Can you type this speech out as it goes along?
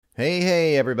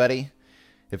Hey, everybody.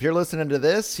 If you're listening to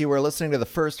this, you are listening to the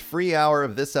first free hour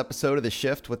of this episode of The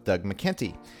Shift with Doug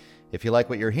McKenty. If you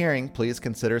like what you're hearing, please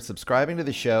consider subscribing to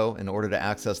the show in order to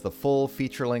access the full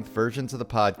feature-length versions of the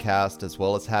podcast, as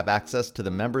well as have access to the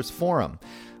members forum,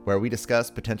 where we discuss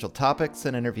potential topics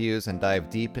and interviews and dive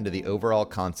deep into the overall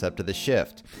concept of The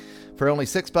Shift. For only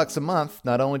 $6 a month,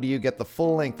 not only do you get the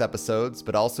full-length episodes,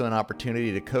 but also an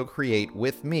opportunity to co-create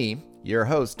with me, your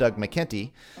host, Doug McKenty,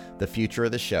 the future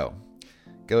of the show.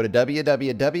 Go to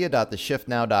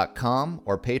www.theshiftnow.com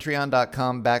or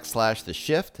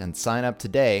patreon.com/theshift and sign up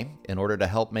today in order to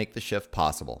help make the shift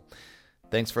possible.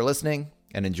 Thanks for listening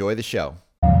and enjoy the show.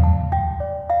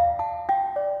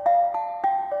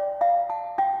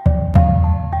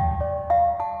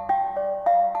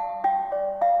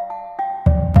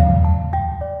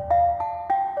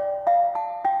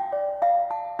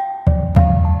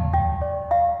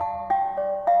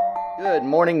 Good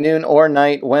morning, noon, or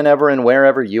night, whenever and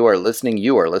wherever you are listening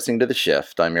to The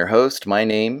Shift. I'm your host. My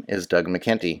name is Doug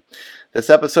McKenty. This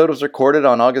episode was recorded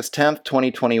on August 10th,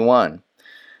 2021.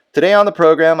 Today on the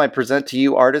program, I present to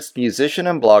you artist, musician,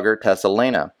 and blogger Tessa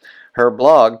Lena. Her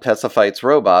blog, Tessa Fights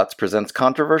Robots, presents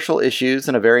controversial issues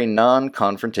in a very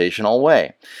non-confrontational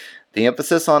way. The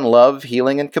emphasis on love,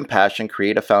 healing, and compassion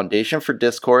create a foundation for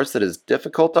discourse that is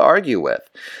difficult to argue with.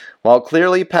 While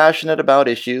clearly passionate about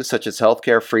issues such as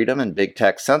healthcare freedom and big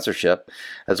tech censorship,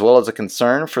 as well as a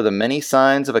concern for the many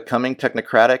signs of a coming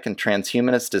technocratic and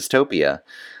transhumanist dystopia,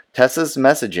 Tessa's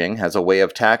messaging has a way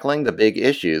of tackling the big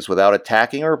issues without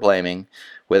attacking or blaming,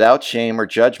 without shame or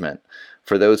judgment,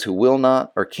 for those who will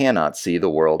not or cannot see the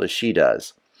world as she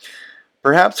does.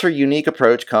 Perhaps her unique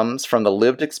approach comes from the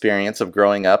lived experience of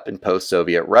growing up in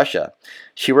post-Soviet Russia.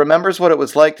 She remembers what it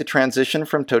was like to transition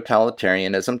from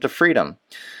totalitarianism to freedom.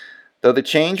 Though the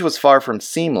change was far from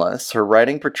seamless, her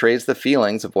writing portrays the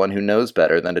feelings of one who knows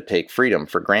better than to take freedom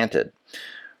for granted.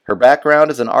 Her background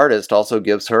as an artist also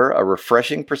gives her a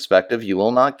refreshing perspective you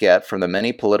will not get from the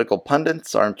many political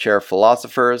pundits, armchair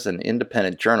philosophers, and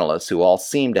independent journalists who all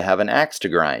seem to have an axe to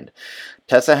grind.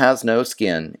 Tessa has no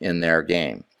skin in their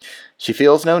game. She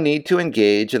feels no need to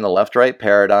engage in the left-right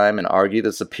paradigm and argue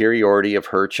the superiority of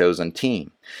her chosen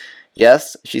team.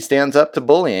 Yes, she stands up to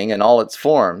bullying in all its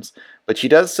forms, but she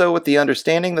does so with the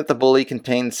understanding that the bully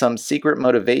contains some secret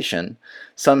motivation,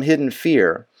 some hidden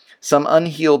fear, some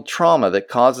unhealed trauma that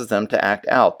causes them to act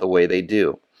out the way they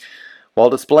do. While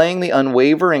displaying the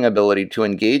unwavering ability to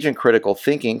engage in critical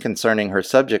thinking concerning her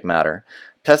subject matter,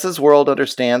 Tessa's world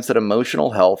understands that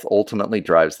emotional health ultimately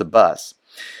drives the bus.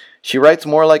 She writes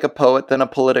more like a poet than a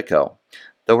politico.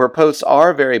 Though her posts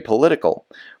are very political,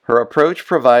 her approach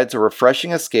provides a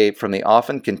refreshing escape from the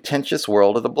often contentious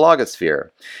world of the blogosphere.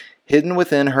 Hidden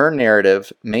within her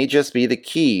narrative may just be the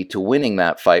key to winning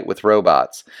that fight with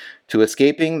robots, to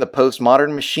escaping the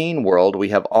postmodern machine world we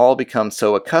have all become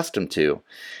so accustomed to,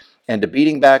 and to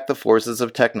beating back the forces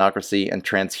of technocracy and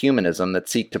transhumanism that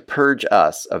seek to purge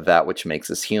us of that which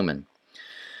makes us human.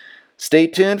 Stay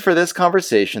tuned for this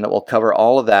conversation that will cover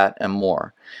all of that and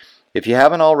more. If you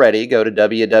haven't already, go to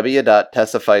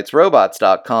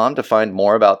www.tessafightsrobots.com to find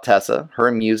more about Tessa,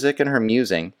 her music, and her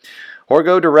musing, or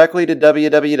go directly to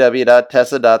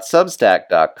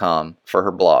www.tessa.substack.com for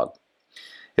her blog.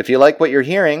 If you like what you're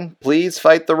hearing, please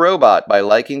fight the robot by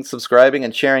liking, subscribing,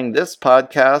 and sharing this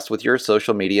podcast with your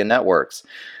social media networks.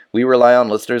 We rely on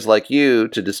listeners like you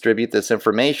to distribute this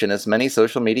information, as many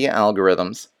social media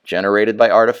algorithms, generated by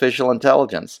artificial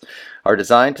intelligence, are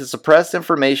designed to suppress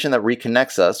information that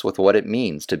reconnects us with what it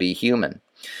means to be human.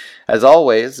 As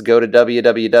always, go to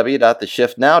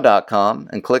www.theshiftnow.com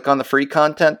and click on the free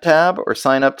content tab or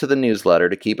sign up to the newsletter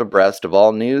to keep abreast of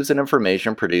all news and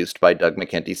information produced by Doug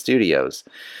McKenty Studios.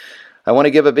 I want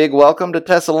to give a big welcome to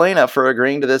Tessa Lena for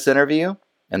agreeing to this interview,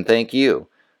 and thank you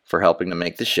for helping to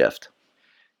make the shift.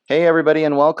 Hey, everybody,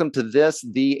 and welcome to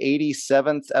the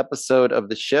 87th episode of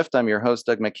The Shift. I'm your host,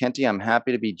 Doug McKenty. I'm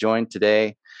happy to be joined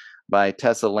today by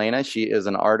Tessa Lena. She is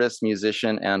an artist,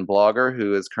 musician, and blogger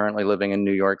who is currently living in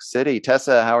New York City.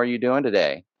 Tessa, how are you doing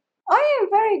today? I am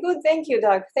very good. Thank you,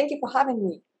 Doug. Thank you for having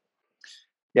me.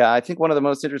 Yeah, I think one of the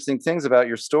most interesting things about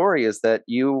your story is that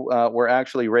you were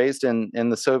actually raised in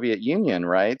the Soviet Union,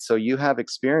 right? So you have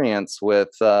experience with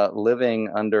living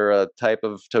under a type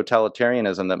of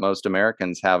totalitarianism that most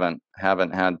Americans haven't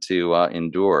had to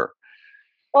endure.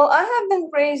 Well, I have been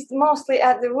raised mostly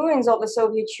at the ruins of the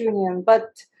Soviet Union, but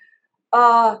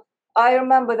I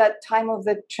remember that time of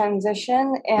the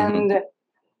transition and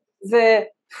the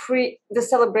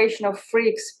celebration of free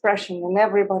expression and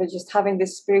everybody just having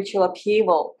this spiritual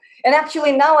upheaval. And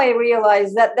actually, now I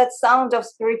realize that that sound of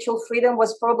spiritual freedom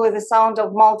was probably the sound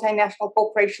of multinational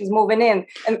corporations moving in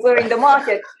and clearing the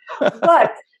market.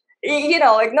 But,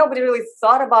 like nobody really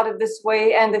thought about it this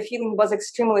way, and the feeling was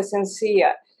extremely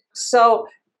sincere. So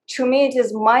to me, it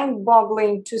is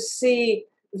mind-boggling to see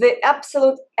the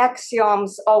absolute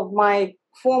axioms of my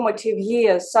formative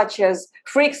years, such as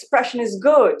free expression is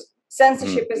good,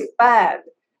 censorship is bad.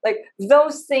 Like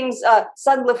those things are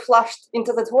suddenly flushed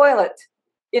into the toilet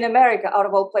in America, out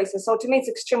of all places. So to me, it's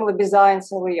extremely bizarre and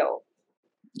surreal.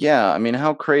 Yeah, I mean,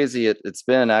 how crazy it's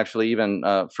been actually, even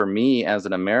for me as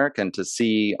an American, to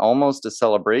see almost a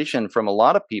celebration from a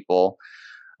lot of people.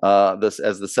 This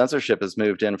as the censorship has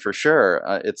moved in for sure.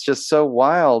 It's just so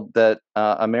wild that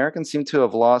Americans seem to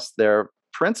have lost their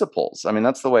principles. I mean,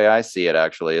 that's the way I see it.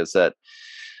 Actually, is that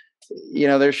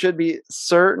there should be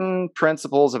certain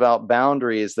principles about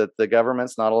boundaries that the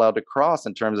government's not allowed to cross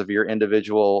in terms of your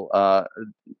individual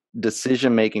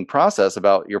decision making process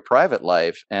about your private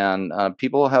life, and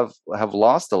people have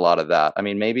lost a lot of that. I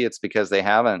mean, maybe it's because they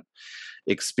haven't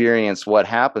experienced what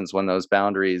happens when those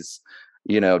boundaries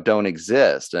don't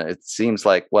exist. It seems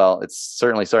like, well, it's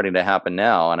certainly starting to happen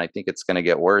now, and I think it's going to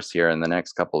get worse here in the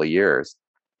next couple of years.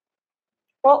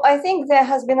 Well, I think there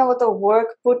has been a lot of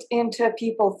work put into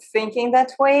people thinking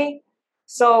that way.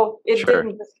 So it Sure.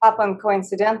 didn't just happen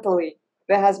coincidentally.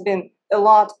 There has been a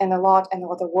lot and a lot and a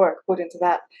lot of work put into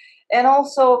that. And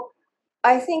also,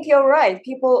 I think you're right.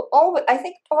 People always, I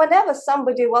think whenever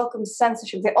somebody welcomes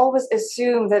censorship, they always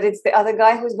assume that it's the other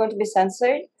guy who's going to be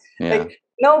censored. Yeah. Like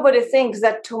nobody thinks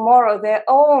that tomorrow their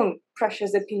own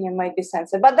precious opinion might be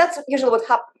censored. But that's usually what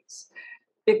happens,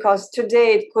 because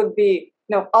today it could be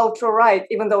ultra right,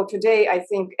 even though today I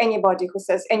think anybody who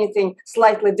says anything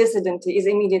slightly dissident is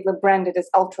immediately branded as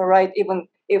ultra right, even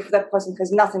if that person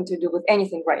has nothing to do with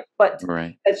anything right. But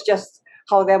Right. that's just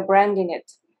how they're branding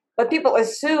it. But people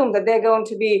assume that they're going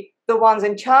to be the ones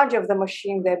in charge of the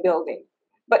machine they're building.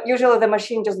 But usually the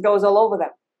machine just goes all over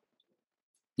them.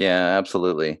 Yeah,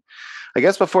 absolutely. I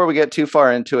guess before we get too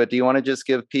far into it, do you want to just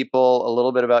give people a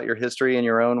little bit about your history in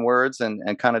your own words, and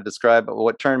kind of describe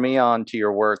what turned me on to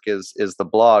your work is the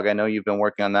blog. I know you've been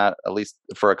working on that at least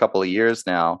for a couple of years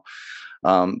now.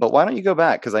 But why don't you go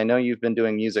back? Because I know you've been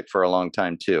doing music for a long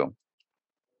time too.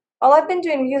 Well, I've been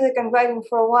doing music and writing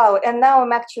for a while, and now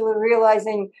I'm actually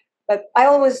realizing that I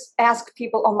always ask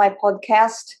people on my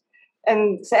podcast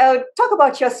and say, "Oh, talk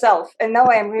about yourself." And now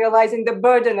I am realizing the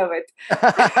burden of it.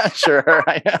 Sure,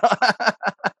 I know.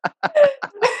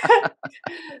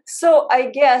 So I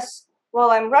guess,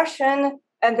 well, I'm Russian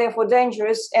and therefore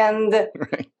dangerous, and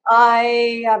Right.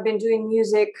 I have been doing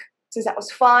music since I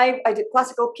was 5. I did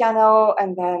classical piano,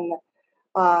 and then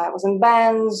I was in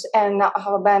bands, and now I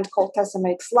have a band called Tessa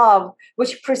Makes Love,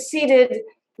 which preceded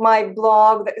my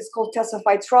blog that is called Tessa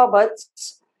Fights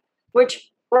Robots,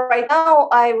 which right now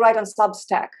I write on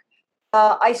Substack.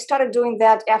 I started doing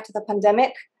that after the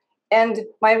pandemic, and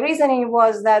my reasoning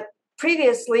was that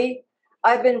previously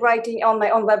I've been writing on my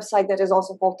own website that is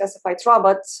also called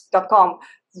tessafightsrobots.com,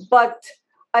 but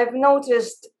I've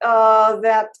noticed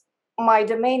that my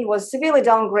domain was severely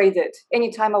downgraded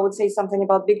anytime I would say something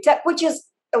about big tech, which is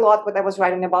a lot what I was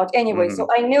writing about anyway. Mhm. So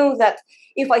I knew that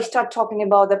if I start talking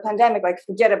about the pandemic, like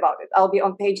forget about it. I'll be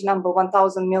on page number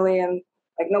 1,000 million,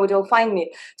 like nobody will find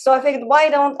me. So I figured, why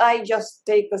don't I just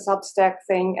take the Substack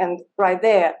thing and write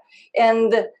there?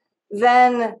 And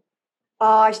then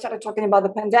I started talking about the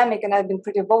pandemic, and I've been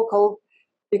pretty vocal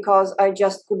because I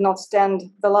just could not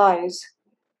stand the lies.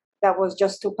 That was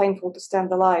just too painful to stand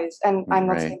the lies. And I'm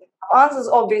not Right. saying answers,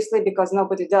 obviously, because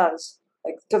nobody does,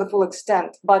 like to the full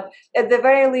extent. But at the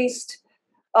very least,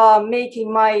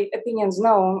 making my opinions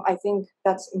known, I think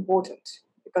that's important,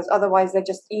 because otherwise they're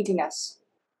just eating us.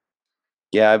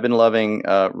 Yeah, I've been loving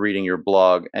reading your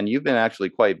blog, and you've been actually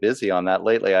quite busy on that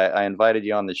lately. I invited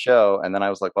you on the show, and then I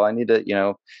was like, well, I need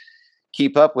to,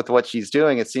 keep up with what she's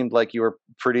doing. It seemed like you were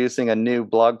producing a new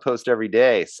blog post every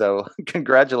day. So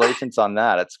congratulations on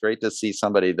that. It's great to see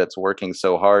somebody that's working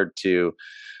so hard to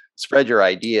spread your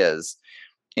ideas.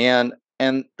 And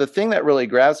the thing that really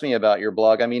grabs me about your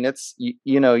blog, I mean, it's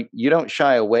you don't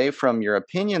shy away from your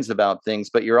opinions about things,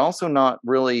 but you're also not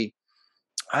really,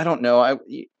 I don't know,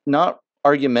 not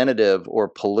argumentative or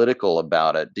political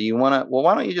about it. Do you want to? Well,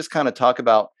 why don't you just kind of talk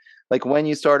about, like, when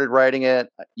you started writing it?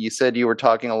 You said you were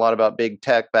talking a lot about big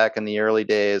tech back in the early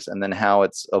days, and then how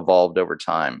it's evolved over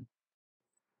time.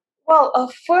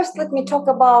 Well, first, let me talk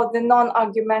about the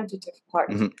non-argumentative part.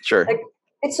 Sure. Like,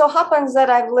 it so happens that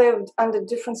I've lived under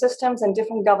different systems and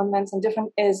different governments and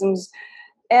different isms.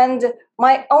 And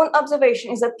my own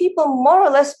observation is that people more or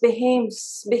less behave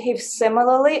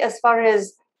similarly as far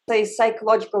as say,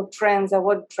 psychological trends are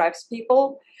what drives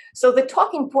people. So the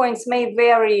talking points may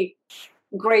vary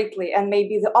greatly and may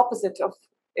be the opposite of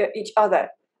each other.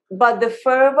 But the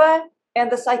fervor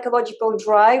and the psychological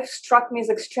drive struck me as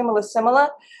extremely similar.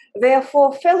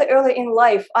 Therefore, fairly early in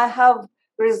life, I have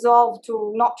resolved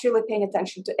to not really paying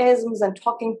attention to isms and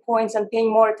talking points and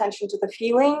paying more attention to the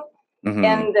feeling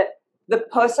and the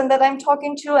person that I'm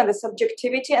talking to and the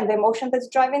subjectivity and the emotion that's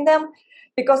driving them.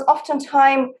 Because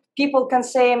oftentimes people can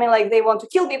say, I mean, like they want to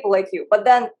kill people like you, but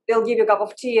then they'll give you a cup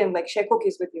of tea and like share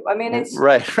cookies with you. I mean, it's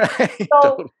right.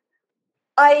 so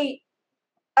I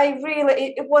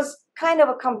really, it was kind of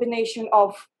a combination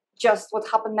of just what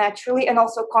happened naturally and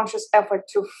also conscious effort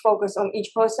to focus on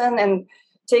each person and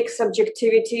take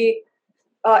subjectivity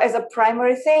as a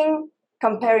primary thing,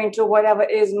 comparing to whatever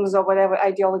isms or whatever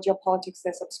ideology or politics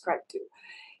they subscribe to.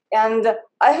 And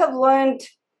I have learned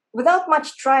without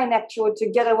much trying actually to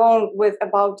get along with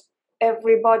about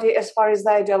everybody as far as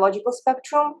the ideological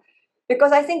spectrum,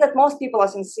 because I think that most people are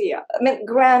sincere. I mean,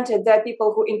 granted, there are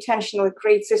people who intentionally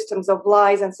create systems of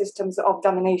lies and systems of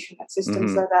domination and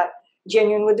systems that are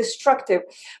genuinely destructive.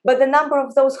 But the number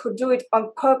of those who do it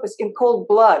on purpose in cold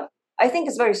blood, I think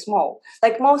is very small.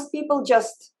 Like most people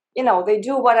just, they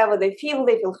do whatever they feel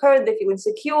hurt, they feel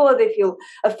insecure, they feel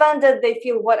offended, they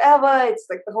feel whatever. It's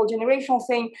like the whole generational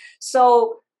thing.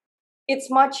 So it's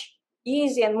much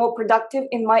easier and more productive,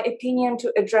 in my opinion,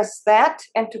 to address that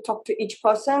and to talk to each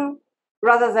person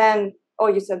rather than, oh,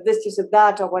 you said this, you said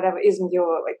that, or whatever isn't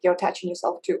you're attaching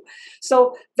yourself to.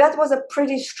 So that was a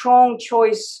pretty strong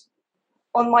choice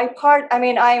on my part. I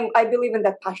mean, I believe in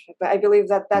that passionately. I believe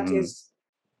that is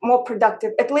more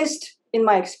productive, at least in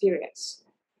my experience,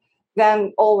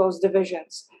 than all those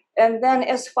divisions. And then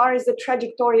as far as the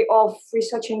trajectory of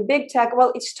researching big tech,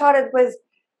 well, it started with,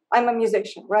 I'm a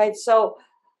musician, right? So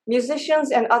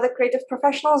musicians and other creative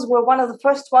professionals were one of the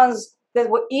first ones that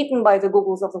were eaten by the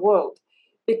Googles of the world,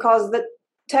 because the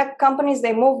tech companies,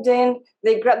 they moved in,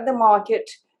 they grabbed the market,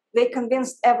 they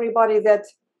convinced everybody that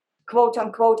quote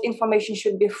unquote information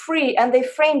should be free, and they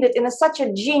framed it in such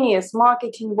a genius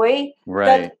marketing way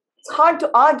that it's hard to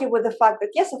argue with the fact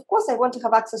that, yes, of course, I want to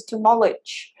have access to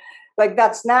knowledge. Like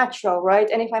that's natural, right?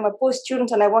 And if I'm a poor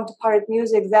student and I want to pirate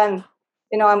music, then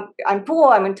I'm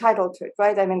poor, I'm entitled to it,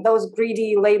 right? I mean, those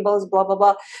greedy labels, blah, blah,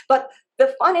 blah. But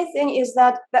the funny thing is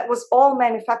that was all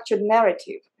manufactured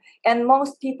narrative. And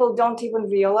most people don't even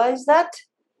realize that,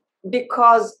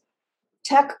 because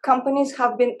tech companies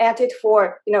have been at it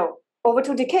for, over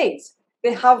 2 decades.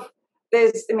 They've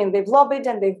lobbied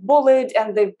and they've bullied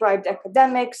and they've bribed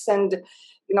academics and,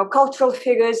 cultural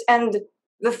figures. And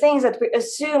the things that we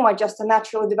assume are just a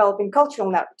naturally developing cultural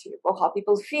narrative or how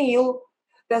people feel,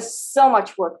 there's so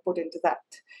much work put into that.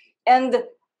 And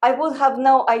I would have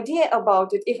no idea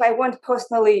about it if I weren't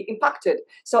personally impacted.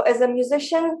 So as a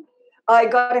musician, I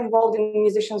got involved in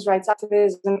musicians' rights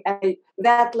activism, and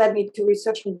that led me to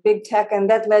researching big tech, and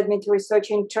that led me to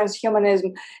researching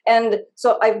transhumanism. And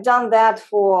so I've done that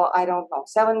for, I don't know,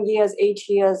 7 years, 8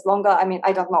 years, longer. I mean,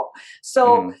 I don't know.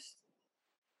 So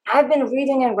I've been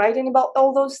reading and writing about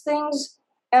all those things.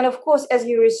 And of course, as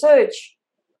you research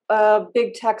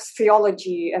big tech's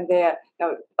theology and their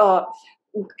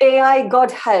AI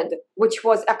Godhead, which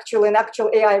was actually an actual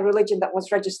AI religion that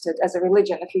was registered as a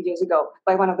religion a few years ago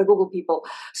by one of the Google people.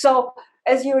 So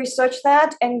as you research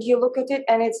that and you look at it,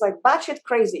 and it's like batshit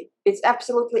crazy. It's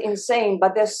absolutely insane,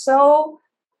 but they're so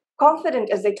confident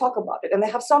as they talk about it, and they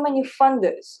have so many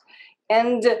funders.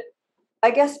 And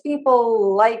I guess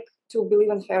people like to believe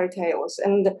in fairy tales,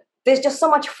 and there's just so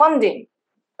much funding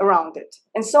around it,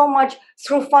 and so much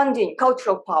through funding,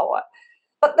 cultural power.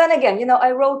 But then again,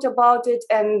 I wrote about it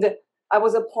and I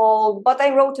was appalled, but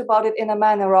I wrote about it in a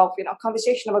manner of,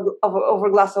 conversation over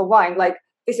a glass of wine. Like,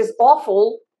 this is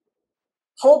awful.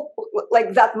 Hope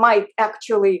like that might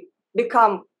actually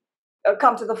come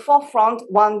to the forefront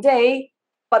one day,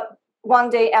 but one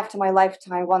day after my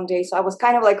lifetime, one day. So I was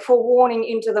kind of like forewarning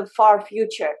into the far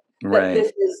future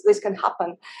that this can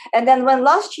happen. And then when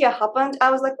last year happened, I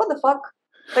was like, what the fuck?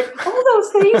 Like all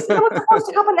those things that were supposed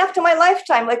to happen after my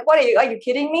lifetime. Like, what are you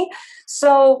kidding me?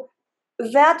 So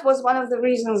that was one of the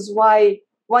reasons why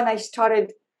when I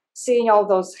started seeing all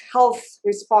those health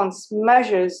response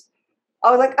measures, I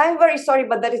was like, I'm very sorry,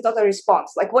 but that is not a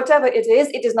response. Like whatever it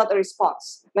is not a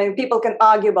response. I mean, people can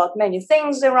argue about many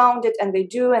things around it, and they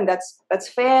do, and that's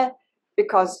fair,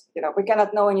 because we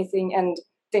cannot know anything, and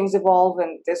things evolve,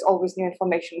 and there's always new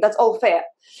information. That's all fair.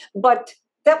 But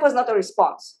that was not a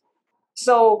response.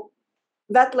 So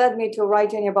that led me to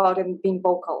writing about it and being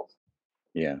vocal.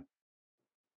 Yeah.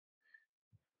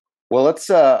 Well,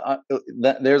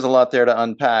 there's a lot there to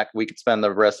unpack. We could spend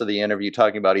the rest of the interview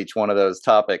talking about each one of those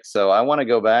topics. So I want to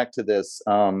go back to this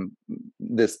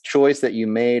choice that you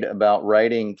made about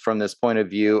writing from this point of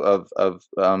view of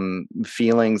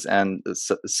feelings and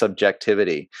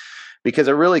subjectivity, because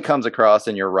it really comes across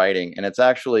in your writing. And it's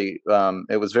actually,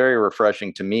 it was very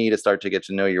refreshing to me to start to get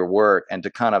to know your work and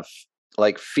to kind of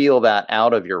like feel that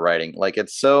out of your writing. Like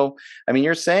it's so, I mean,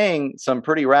 you're saying some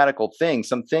pretty radical things,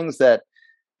 some things that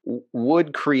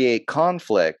would create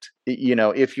conflict,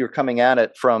 if you're coming at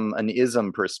it from an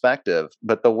ism perspective.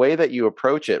 But the way that you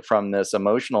approach it from this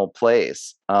emotional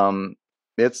place, I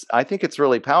think it's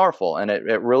really powerful, and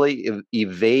it really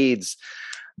evades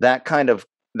that kind of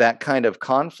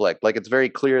conflict. Like, it's very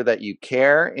clear that you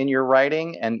care in your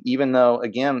writing, and even though,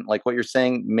 again, like what you're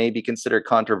saying may be considered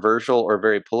controversial or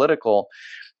very political,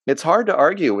 it's hard to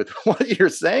argue with what you're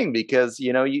saying, because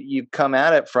you come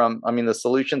at it from, I mean, the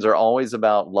solutions are always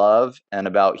about love and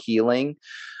about healing.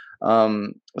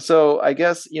 So I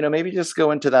guess, maybe just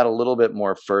go into that a little bit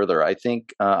more further. I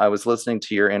think I was listening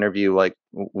to your interview, like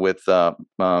with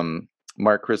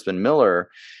Mark Crispin Miller,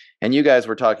 and you guys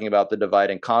were talking about the divide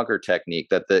and conquer technique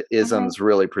that the isms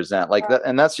really present, like that.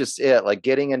 And that's just it, like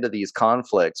getting into these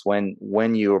conflicts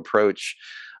when you approach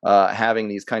having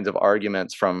these kinds of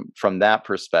arguments from that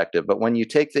perspective. But when you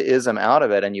take the ism out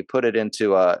of it and you put it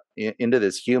into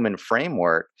this human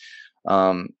framework,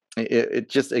 it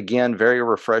just, again, very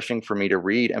refreshing for me to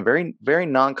read, and very, very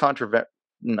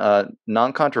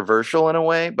non-controversial in a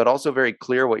way, but also very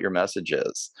clear what your message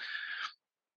is.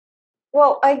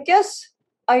 Well, I guess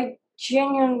I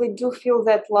genuinely do feel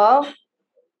that love,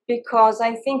 because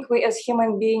I think we as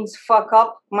human beings fuck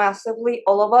up massively,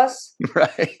 all of us.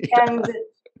 Right. And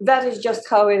that is just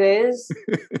how it is.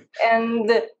 And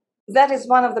that is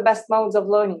one of the best modes of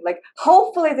learning. Like,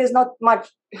 hopefully there's not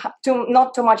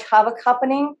too much havoc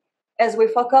happening as we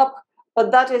fuck up,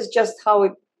 but that is just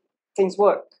how things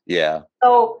work. Yeah.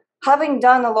 So having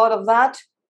done a lot of that,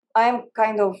 I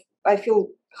feel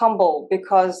humble,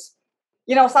 because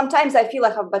sometimes I feel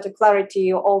I have better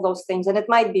clarity or all those things, and it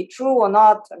might be true or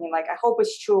not. I mean, like, I hope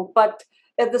it's true, but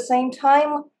at the same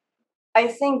time, I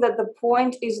think that the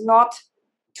point is not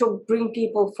to bring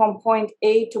people from point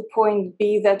A to point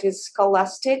B that is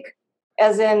scholastic,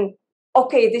 as in,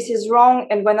 okay, this is wrong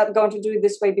and we're not going to do it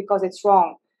this way because it's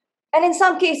wrong. And in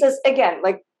some cases, again,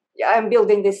 like, I'm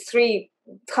building this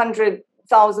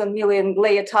 300,000 million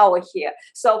layer tower here.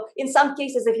 So in some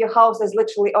cases, if your house is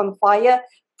literally on fire,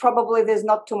 probably there's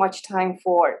not too much time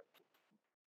for,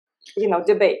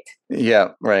 debate.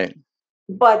 Yeah, right.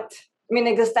 But I mean,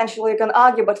 existentially, you can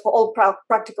argue, but for all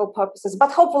practical purposes.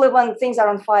 But hopefully, when things are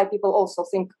on fire, people also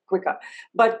think quicker.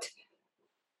 But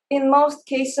in most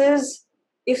cases,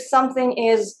 if something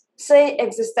is, say,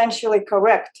 existentially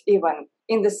correct, even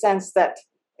in the sense that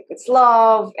it's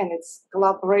love and it's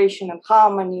collaboration and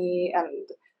harmony and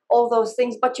all those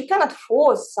things, but you cannot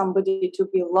force somebody to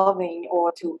be loving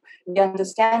or to be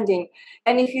understanding.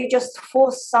 And if you just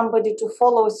force somebody to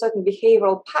follow a certain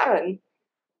behavioral pattern,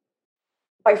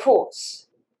 by force,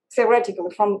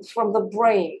 theoretically, from the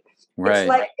brain. Right. It's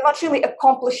like you're not really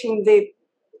accomplishing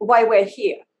why we're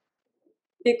here,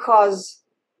 because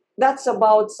that's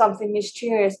about something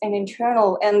mysterious and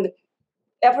internal, and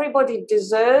everybody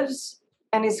deserves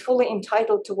and is fully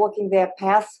entitled to walking their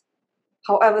path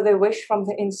however they wish from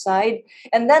the inside.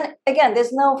 And then again,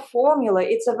 there's no formula.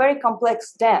 It's a very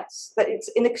complex dance. It's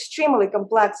an extremely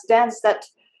complex dance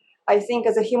that I think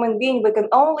as a human being, we can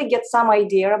only get some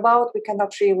idea about. We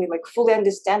cannot really fully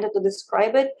understand it or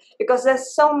describe it, because there's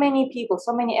so many people,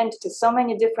 so many entities, so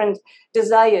many different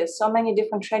desires, so many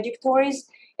different trajectories.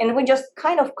 And we just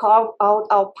kind of carve out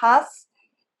our path,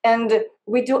 and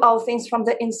we do our things from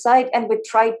the inside, and we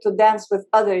try to dance with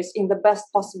others in the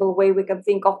best possible way we can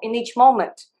think of in each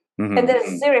moment. Mm-hmm. And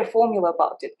there's zero formula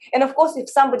about it. And of course, if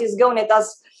somebody's going at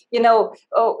us,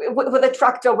 with a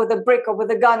tractor, with a brick, or with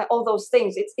a gun, all those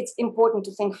things, it's important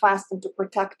to think fast and to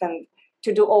protect and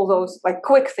to do all those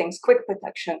quick things, quick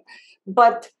protection.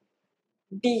 But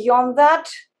beyond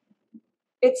that,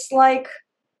 it's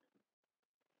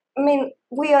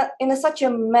we are in such a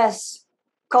mess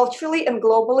culturally and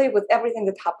globally with everything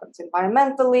that happens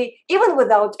environmentally, even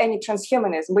without any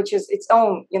transhumanism, which is its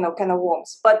own, kind of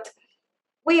worms. But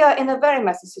we are in a very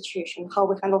messy situation. How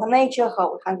we handle nature,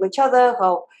 how we handle each other,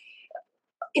 how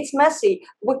it's messy.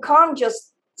 We can't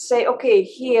just say, okay,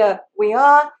 here we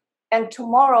are, and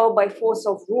tomorrow, by force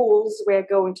of rules, we're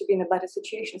going to be in a better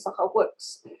situation. So how it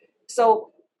works.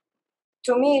 So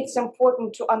to me, it's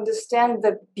important to understand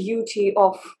the beauty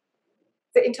of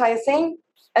the entire thing,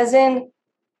 as in,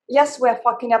 yes, we're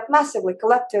fucking up massively,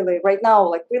 collectively, right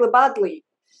now, really badly.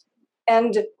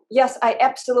 And yes, I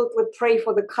absolutely pray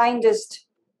for the kindest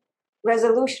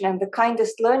resolution and the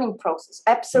kindest learning process.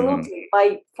 Absolutely.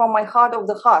 From my heart of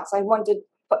the hearts, I want it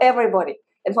for everybody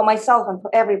and for myself and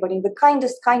for everybody in the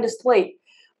kindest way.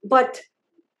 But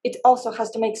it also has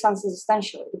to make sense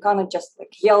existentially. We cannot just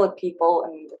like yell at people.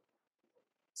 And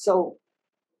so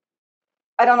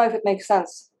I don't know if it makes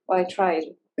sense, but I tried.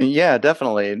 Yeah,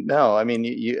 definitely. No, I mean,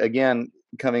 you again,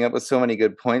 coming up with so many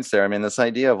good points there. I mean, this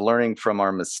idea of learning from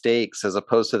our mistakes as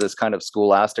opposed to this kind of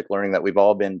scholastic learning that we've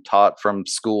all been taught from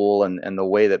school, and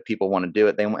the way that people want to do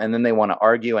it. And then they want to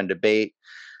argue and debate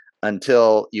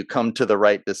until you come to the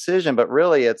right decision. But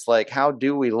really, it's like, how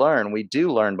do we learn? We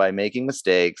do learn by making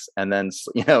mistakes and then,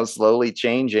 slowly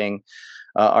changing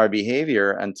our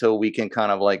behavior until we can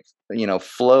kind of like,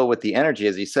 flow with the energy.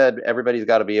 As you said, everybody's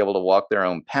got to be able to walk their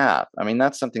own path. I mean,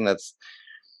 that's something that's,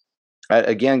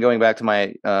 again, going back to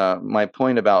my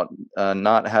point about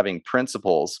not having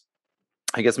principles.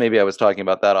 I guess maybe I was talking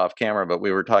about that off camera, but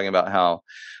we were talking about how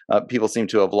people seem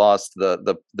to have lost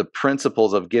the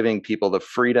principles of giving people the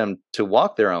freedom to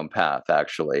walk their own path,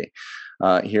 actually,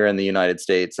 here in the United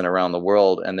States and around the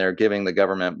world. And they're giving the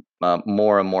government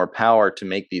more and more power to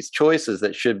make these choices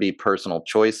that should be personal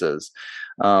choices.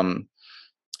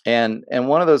 And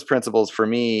one of those principles for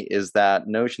me is that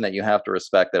notion that you have to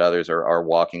respect that others are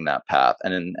walking that path,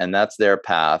 and that's their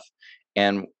path.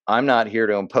 And I'm not here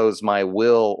to impose my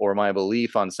will or my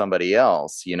belief on somebody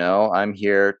else. I'm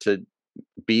here to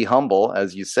be humble,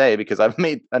 as you say, because I've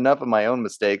made enough of my own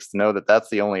mistakes to know that that's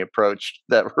the only approach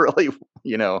that really,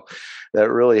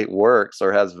 that really works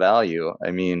or has value.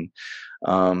 I mean,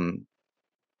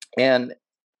 and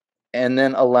and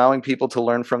then allowing people to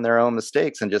learn from their own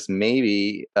mistakes, and just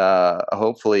maybe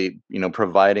hopefully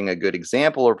providing a good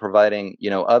example, or providing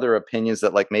other opinions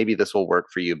that, like, maybe this will work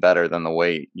for you better than the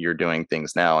way you're doing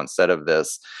things now, instead of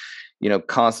this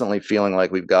constantly feeling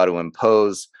like we've got to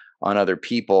impose on other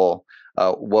people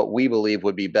what we believe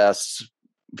would be best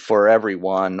for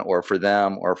everyone, or for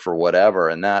them, or for whatever.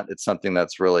 And that it's something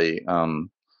that's really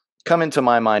come into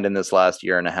my mind in this last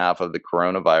year and a half of the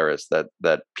coronavirus,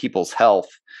 that people's health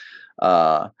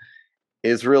uh,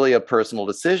 is really a personal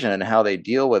decision, and how they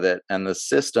deal with it. And the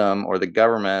system, or the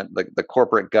government, the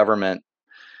corporate government,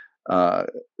 uh,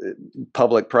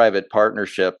 public-private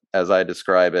partnership, as I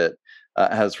describe it,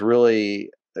 has really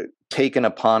taken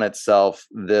upon itself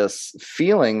this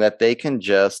feeling that they can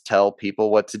just tell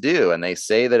people what to do. And they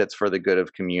say that it's for the good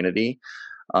of community.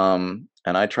 And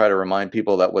I try to remind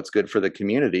people that what's good for the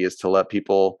community is to let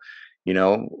people,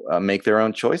 make their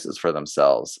own choices for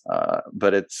themselves.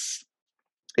 But it's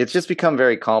just become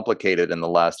very complicated in the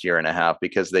last year and a half,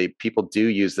 because people do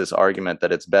use this argument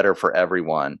that it's better for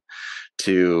everyone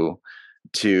to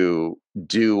do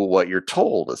what you're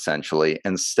told, essentially,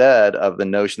 instead of the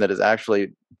notion that it's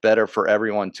actually better for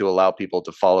everyone to allow people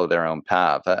to follow their own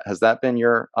path. Has that been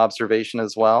your observation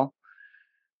as well?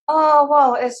 Oh,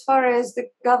 well, as far as the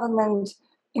government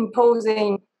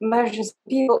imposing measures,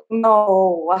 people,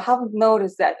 no, I haven't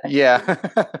noticed that. Yeah.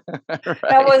 That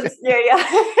Right. was, yeah.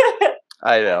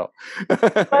 I know.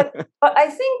 but I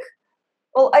think,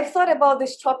 well, I've thought about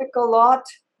this topic a lot,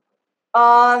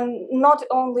 not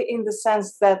only in the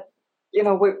sense that,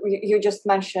 you just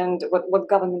mentioned what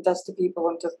government does to people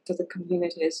and to the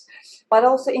communities, but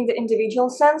also in the individual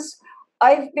sense.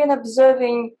 I've been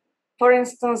observing, for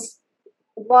instance,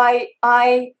 why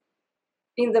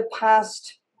in the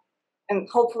past, and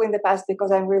hopefully in the past,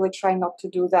 because I'm really trying not to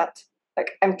do that,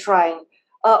 like I'm trying,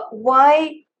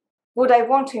 why would I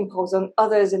want to impose on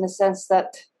others, in a sense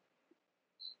that,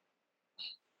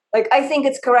 like, I think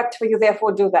it's correct for you,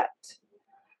 therefore do that.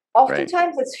 Right.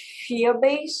 Oftentimes it's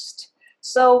fear-based.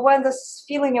 So when this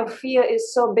feeling of fear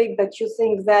is so big that you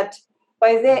think that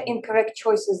by their incorrect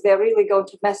choices, they're really going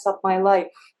to mess up my life,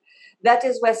 that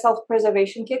is where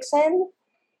self-preservation kicks in.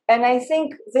 And I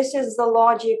think this is the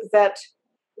logic that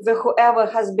whoever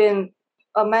has been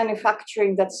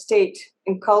manufacturing that state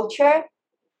in culture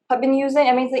have been using.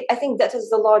 I mean, I think that is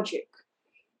the logic.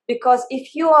 Because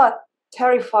if you are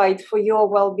terrified for your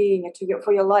well-being and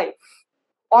for your life,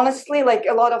 honestly, like,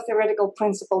 a lot of theoretical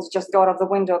principles just go out of the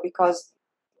window, because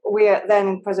we're then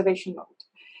in preservation mode.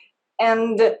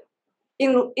 And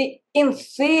in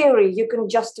theory, you can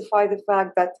justify the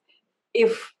fact that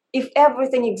if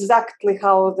everything exactly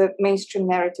how the mainstream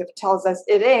narrative tells us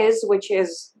it is, which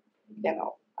is,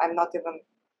 I'm not even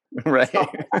Right.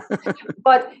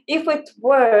 but if it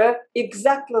were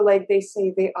exactly like they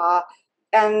say they are,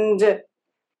 and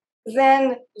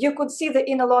then you could see the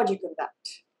inner logic in that.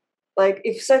 Like,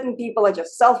 if certain people are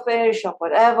just selfish or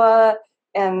whatever,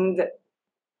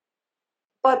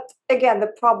 but again,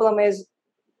 the problem is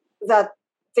that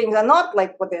things are not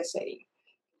like what they're saying.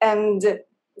 And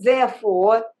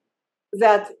therefore,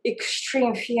 that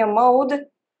extreme fear mode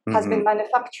has been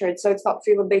manufactured, so it's not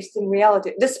fear based in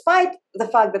reality, despite the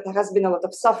fact that there has been a lot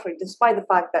of suffering, despite the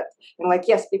fact that,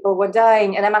 yes, people were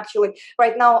dying. And I'm actually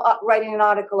right now writing an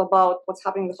article about what's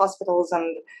happening in the hospitals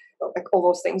and like all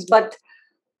those things. But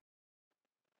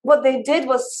what they did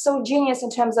was so genius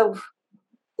in terms of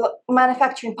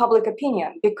manufacturing public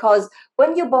opinion, because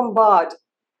when you bombard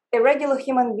a regular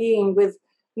human being with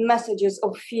messages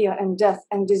of fear and death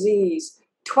and disease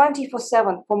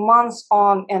 24/7 for months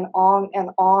on and on and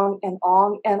on and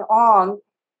on and on,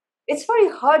 it's very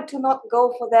hard to not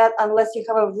go for that unless you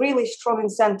have a really strong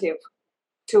incentive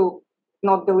to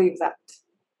not believe that.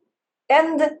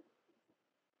 And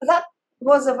that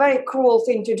was a very cruel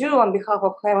thing to do on behalf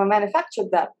of whoever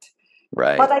manufactured that.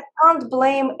 Right. But I can't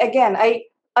blame, again,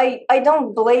 I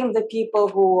don't blame the people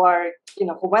who are,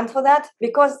 who went for that,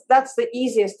 because that's the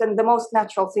easiest and the most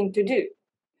natural thing to do.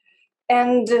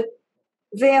 And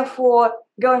therefore,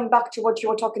 going back to what you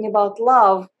were talking about,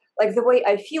 love, like the way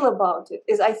I feel about it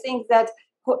is I think that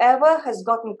whoever has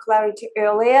gotten clarity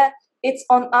earlier, it's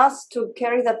on us to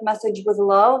carry that message with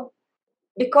love.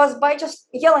 Because by just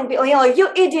yelling, you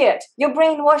idiot, you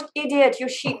brainwashed idiot, you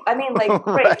sheep. I mean, like,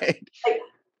 great. Right.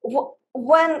 Like,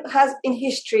 when has in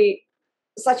history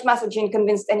such messaging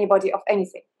convinced anybody of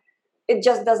anything? It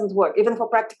just doesn't work, even for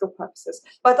practical purposes.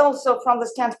 But also from the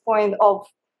standpoint of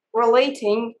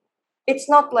relating, it's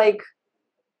not like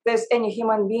there's any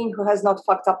human being who has not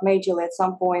fucked up majorly at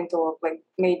some point, or like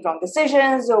made wrong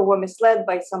decisions, or were misled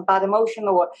by some bad emotion,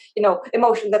 or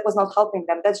emotion that was not helping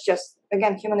them. That's just,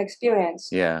 again, human experience.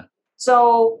 Yeah.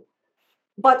 So,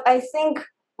 but I think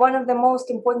one of the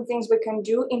most important things we can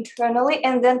do internally,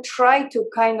 and then try to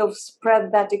kind of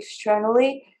spread that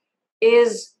externally,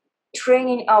 is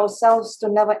training ourselves to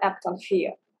never act on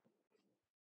fear.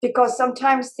 Because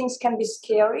sometimes things can be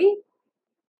scary.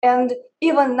 And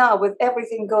even now, with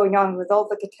everything going on, with all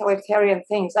the totalitarian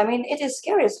things, I mean, it is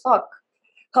scary as fuck.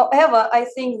 However, I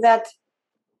think that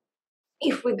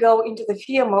if we go into the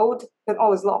fear mode, then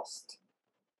all is lost.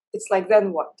 It's like,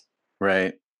 then what?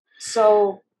 Right.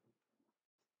 So...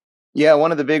 Yeah,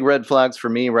 one of the big red flags for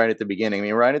me right at the beginning. I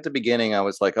mean, right at the beginning, I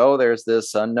was like, "Oh, there's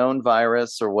this unknown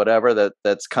virus or whatever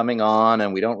that's coming on,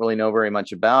 and we don't really know very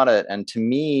much about it." And to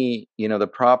me, the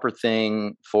proper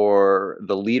thing for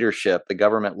the leadership, the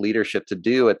government leadership, to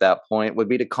do at that point would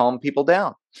be to calm people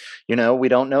down. We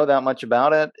don't know that much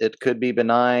about it. It could be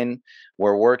benign.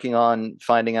 We're working on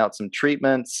finding out some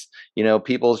treatments.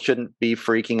 People shouldn't be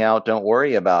freaking out. Don't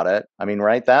worry about it. I mean,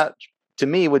 right? That, to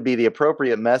me, would be the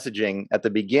appropriate messaging at the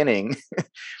beginning.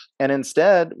 And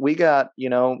instead, we got,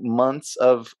 months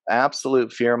of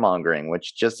absolute fear mongering,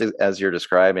 which, just as you're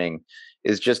describing,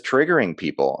 is just triggering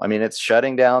people. I mean, it's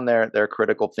shutting down their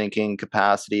critical thinking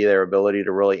capacity, their ability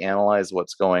to really analyze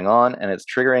what's going on. And it's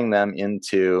triggering them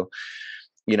into,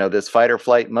 this fight or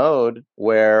flight mode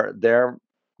where they're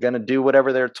going to do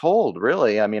whatever they're told,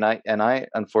 really. I mean, I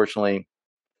unfortunately,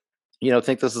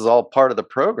 think this is all part of the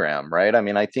program, right? I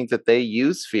mean, I think that they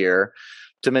use fear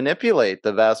to manipulate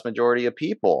the vast majority of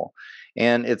people.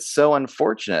 And it's so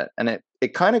unfortunate. And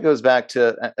it kind of goes back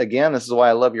to, again, this is why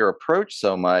I love your approach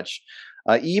so much.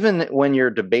 Even when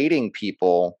you're debating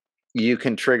people, you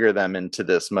can trigger them into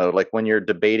this mode. Like when you're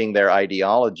debating their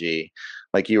ideology,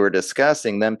 like you were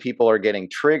discussing, then people are getting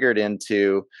triggered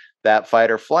into that fight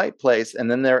or flight place,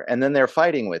 and then they're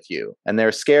fighting with you, and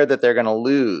they're scared that they're going to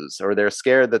lose, or they're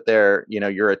scared that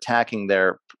you're attacking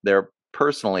their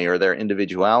personally or their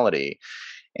individuality.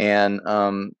 And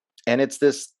it's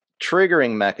this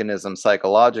triggering mechanism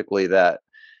psychologically that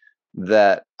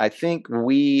I think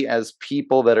we, as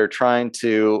people that are trying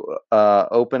to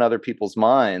open other people's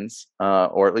minds,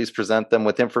 or at least present them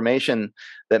with information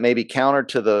that may be counter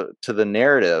to the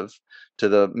narrative, to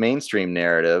the mainstream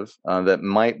narrative, that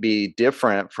might be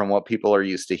different from what people are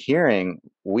used to hearing,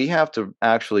 we have to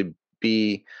actually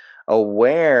be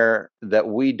aware that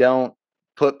we don't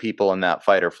put people in that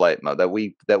fight or flight mode, that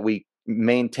we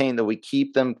maintain, that we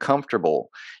keep them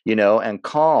comfortable, and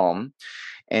calm,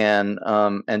 and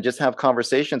just have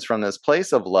conversations from this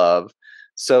place of love,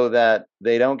 so that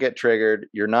they don't get triggered.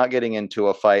 You're not getting into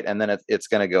a fight, and then it's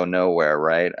going to go nowhere,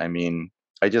 right? I mean,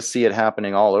 I just see it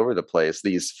happening all over the place,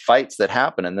 these fights that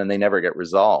happen and then they never get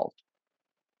resolved.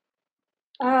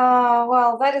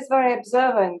 Well, that is very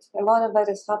observant. A lot of that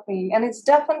is happening. And it's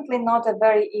definitely not a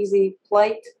very easy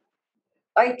plight.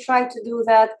 I try to do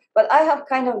that, but I have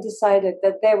kind of decided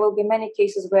that there will be many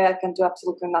cases where I can do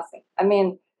absolutely nothing. I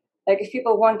mean, like, if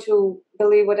people want to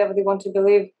believe whatever they want to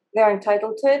believe, they're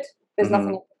entitled to it. There's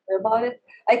nothing I about it.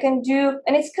 I can do,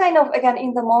 and it's kind of, again,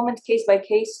 in the moment, case by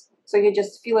case. So you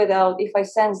just feel it out. If I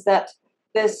sense that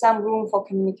there's some room for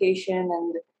communication,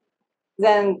 and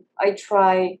then I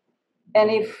try. And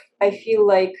if I feel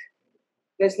like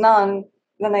there's none,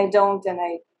 then I don't, and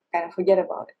I kind of forget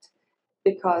about it.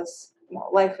 Because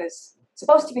life is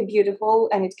supposed to be beautiful,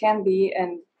 and it can be,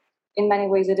 and in many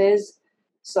ways it is.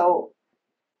 So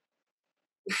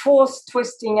force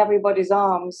twisting everybody's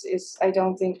arms is, I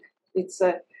don't think it's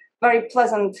a very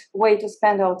pleasant way to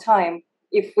spend our time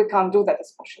if we can't do that,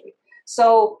 especially.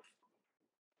 So,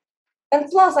 and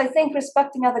plus, I think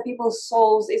respecting other people's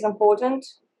souls is important.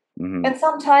 Mm-hmm. And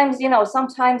sometimes,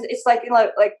 sometimes it's like,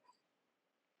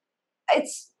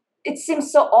 it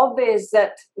seems so obvious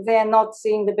that they're not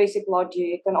seeing the basic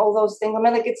logic and all those things. I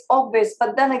mean, like, it's obvious,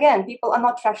 but then again, people are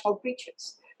not rational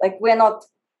creatures. We're not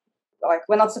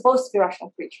supposed to be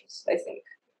rational creatures. I think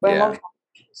we're emotional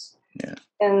creatures. Yeah.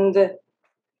 And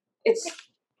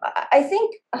I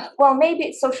think, well, maybe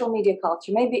it's social media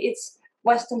culture, maybe it's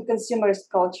Western consumerist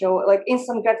culture, like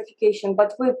instant gratification.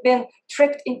 But we've been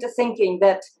tricked into thinking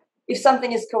that if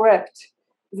something is correct,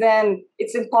 then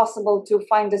it's impossible to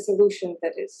find a solution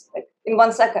that is like in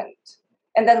 1 second,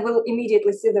 and then we'll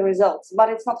immediately see the results. But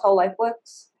it's not how life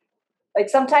works. Like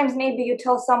sometimes maybe you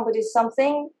tell somebody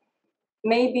something,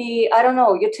 maybe, I don't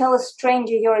know, you tell a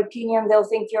stranger your opinion, they'll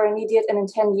think you're an idiot, and in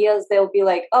 10 years they'll be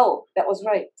like, oh, that was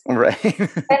right. Right.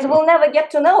 And we'll never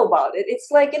get to know about it. It's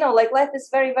like, like life is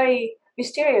very, very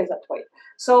mysterious that way.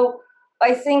 So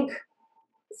I think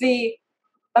the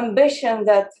ambition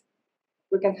that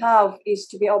we can have is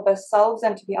to be our best selves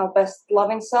and to be our best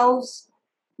loving selves,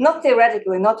 not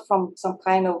theoretically, not from some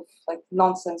kind of like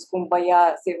nonsense,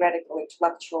 kumbaya, theoretical,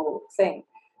 intellectual thing,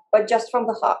 but just from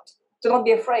the heart, to not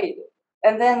be afraid,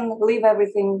 and then leave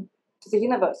everything to the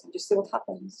universe and just see what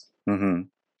happens. Mm-hmm.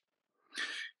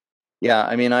 Yeah,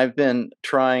 I mean, I've been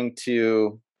trying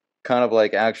to kind of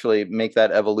like actually make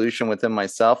that evolution within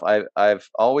myself. I've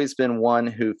always been one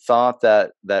who thought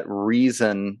that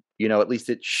reason, at least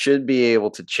it should be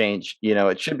able to change,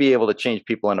 it should be able to change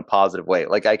people in a positive way.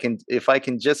 Like if I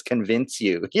can just convince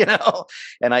you,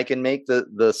 and I can make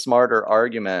the smarter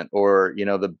argument, or,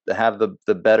 have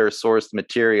the better sourced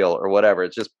material or whatever.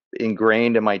 It's just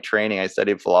ingrained in my training. I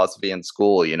studied philosophy in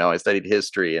school, I studied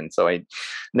history. And so I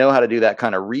know how to do that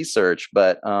kind of research.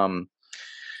 But,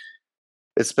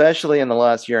 especially in the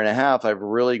last year and a half, I've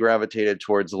really gravitated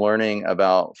towards learning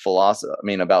about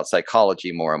about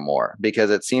psychology more and more, because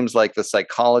it seems like the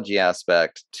psychology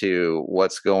aspect to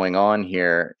what's going on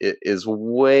here is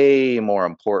way more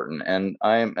important. And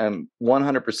I'm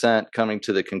 100% coming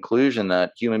to the conclusion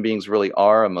that human beings really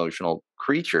are emotional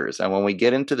creatures. And when we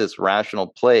get into this rational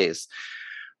place,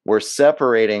 we're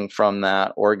separating from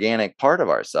that organic part of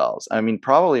ourselves. I mean,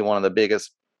 probably one of the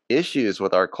biggest issues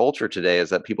with our culture today is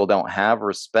that people don't have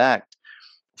respect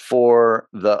for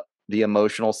the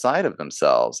emotional side of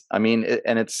themselves. I mean,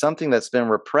 and it's something that's been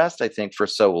repressed, I think, for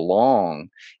so long,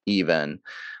 even,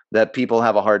 that people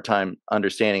have a hard time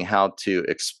understanding how to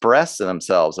express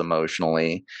themselves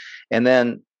emotionally. And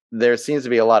then there seems to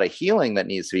be a lot of healing that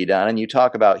needs to be done. And you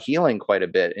talk about healing quite a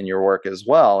bit in your work as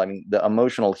well. I mean, the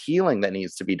emotional healing that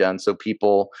needs to be done so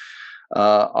people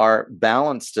are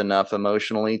balanced enough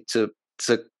emotionally to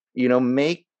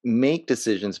make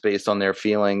decisions based on their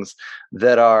feelings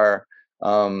that are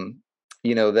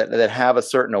that have a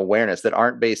certain awareness, that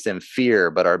aren't based in fear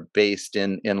but are based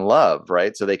in love,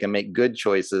 right? So they can make good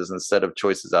choices instead of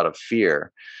choices out of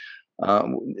fear.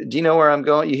 Do you know where I'm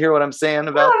going? You hear what I'm saying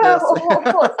about this?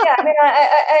 Of course, yeah. I mean,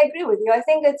 I agree with you. I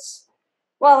think it's,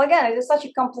 well, again, it is such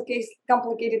a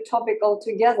complicated topic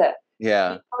altogether.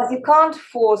 Yeah. Because you can't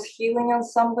force healing on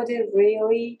somebody,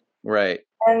 really. Right.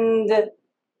 And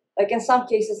like in some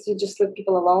cases, you just leave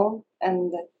people alone,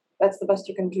 and that's the best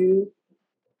you can do.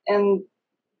 And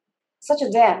such a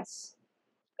dance.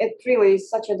 It really is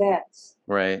such a dance.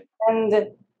 Right.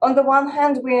 And on the one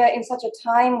hand, we are in such a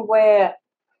time where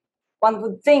one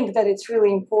would think that it's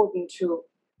really important to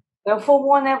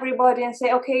forewarn everybody and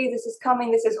say, okay, this is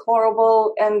coming, this is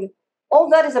horrible. And all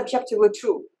that is objectively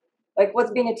true. Like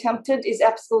what's being attempted is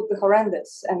absolutely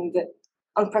horrendous and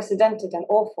unprecedented and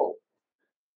awful.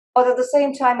 But at the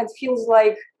same time, it feels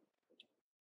like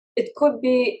it could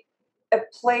be a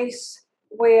place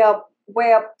where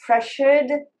we're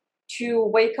pressured to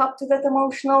wake up to that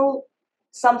emotional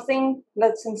something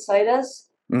that's inside us.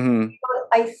 Mm-hmm.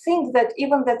 But I think that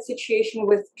even that situation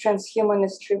with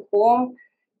transhumanist reform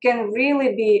can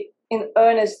really be in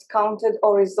earnest countered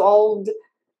or resolved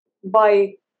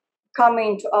by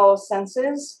coming to our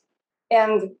senses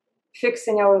and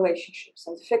fixing our relationships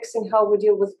and fixing how we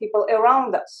deal with people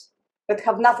around us. that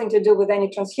have nothing to do with any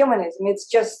transhumanism. It's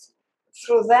just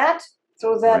through that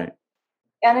Right.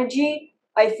 energy,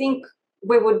 I think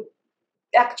we would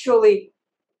actually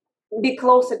be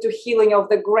closer to healing of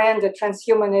the grander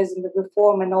transhumanism, the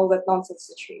reform, and all that nonsense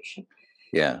situation.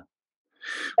 Yeah.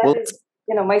 That Well, is,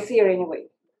 my theory anyway.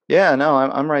 yeah, no,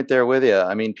 I'm right there with you.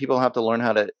 I mean, people have to learn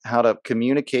how to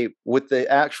communicate with the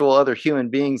actual other human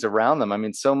beings around them. I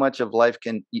mean, so much of life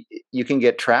you can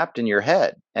get trapped in your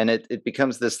head, and it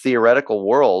becomes this theoretical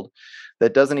world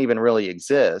that doesn't even really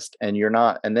exist, and you're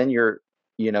not, and then you're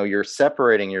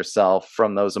separating yourself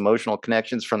from those emotional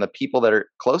connections from the people that are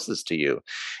closest to you,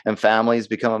 and families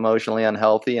become emotionally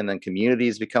unhealthy, and then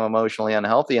communities become emotionally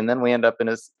unhealthy, and then we end up in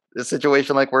a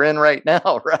situation like we're in right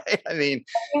now, right? I mean,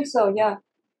 I think so, yeah.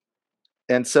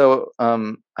 and so,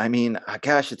 I mean,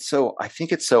 gosh, I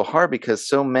think it's so hard because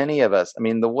so many of us, I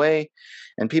mean, the way,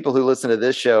 and people who listen to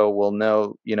this show will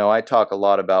know, I talk a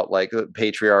lot about like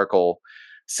patriarchal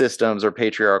systems or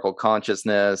patriarchal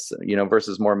consciousness,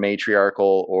 versus more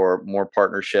matriarchal or more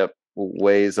partnership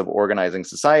ways of organizing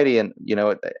society. And,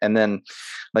 and then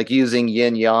like using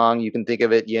yin yang, you can think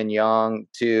of it yin yang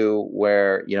too,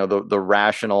 where, the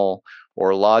rational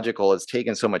or logical has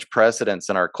taken so much precedence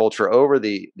in our culture over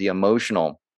the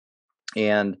emotional.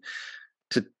 And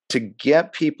to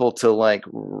get people to like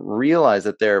realize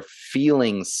that their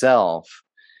feeling self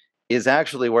is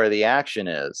actually where the action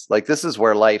is. Like this is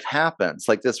where life happens.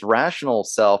 Like this rational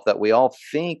self that we all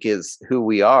think is who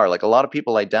we are. Like a lot of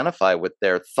people identify with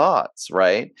their thoughts,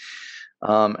 right?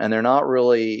 And they're not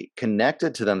really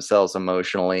connected to themselves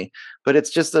emotionally, but it's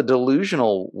just a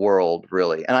delusional world,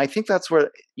 really. And I think that's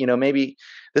where, maybe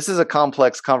this is a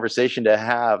complex conversation to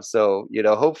have. So,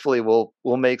 hopefully we'll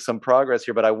make some progress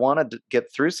here. But I wanted to get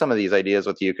through some of these ideas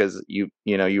with you because you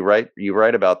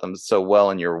write about them so well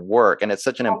in your work, and it's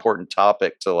such an important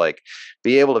topic to like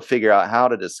be able to figure out how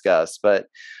to discuss. But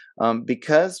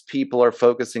because people are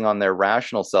focusing on their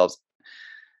rational selves,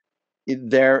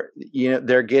 they're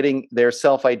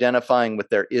self-identifying with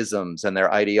their isms and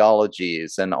their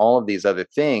ideologies and all of these other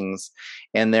things,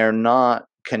 and they're not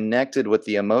connected with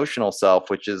the emotional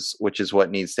self, which is what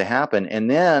needs to happen.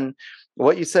 And then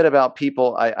what you said about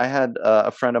people, I had a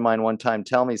friend of mine one time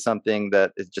tell me something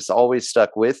that is just always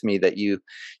stuck with me, that you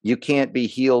can't be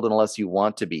healed unless you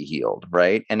want to be healed,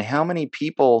 right? And how many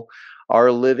people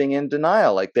are living in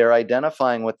denial, like they're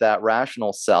identifying with that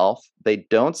rational self. They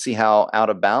don't see how out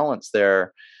of balance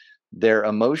their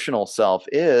emotional self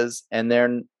is, and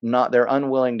they're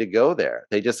unwilling to go there.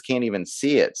 They just can't even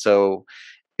see it. So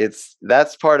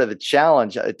that's part of the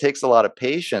challenge. It takes a lot of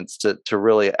patience to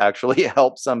really actually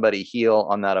help somebody heal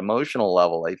on that emotional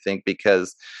level, I think,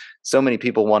 because so many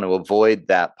people want to avoid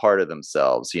that part of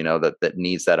themselves, that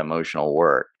needs that emotional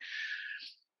work.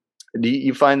 Do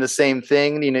you find the same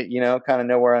thing? Kind of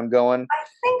know where I'm going? I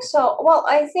think so. Well,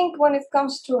 I think when it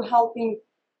comes to helping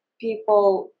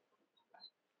people,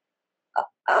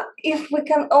 if we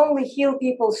can only heal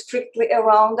people strictly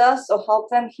around us or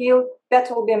help them heal,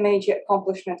 that will be a major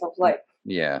accomplishment of life.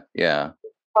 Yeah, yeah.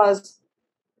 Because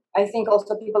I think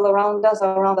also people around us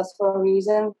are around us for a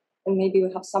reason, and maybe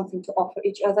we have something to offer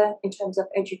each other in terms of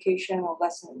education or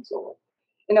lessons, or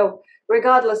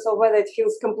regardless of whether it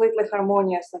feels completely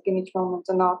harmonious, like in each moment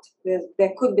or not,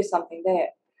 there could be something there.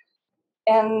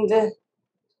 And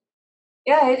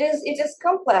yeah, it is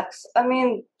complex. I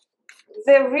mean,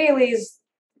 there really is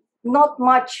not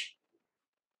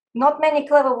many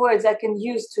clever words I can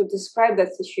use to describe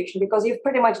that situation, because you've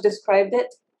pretty much described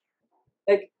it.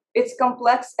 Like, it's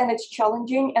complex and it's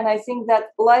challenging, and I think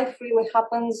that life really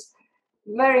happens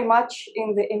very much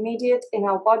in the immediate, in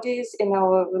our bodies, in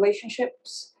our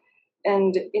relationships,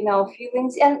 and in our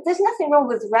feelings. And there's nothing wrong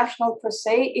with rational per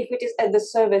se if it is at the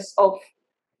service of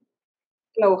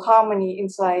harmony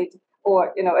inside,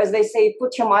 or as they say,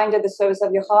 put your mind at the service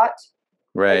of your heart.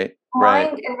 Right,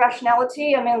 right. Mind and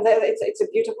rationality, I mean, it's a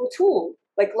beautiful tool.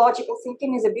 Like, logical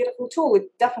thinking is a beautiful tool. It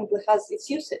definitely has its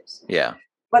uses. Yeah.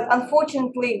 But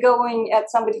unfortunately, going at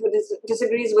somebody who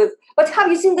disagrees with, but have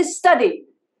you seen this study?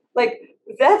 Like,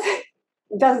 that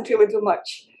doesn't really do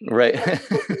much. Right.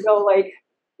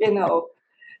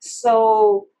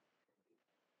 So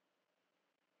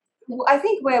I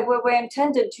think we're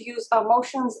intended to use our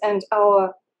emotions and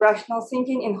our rational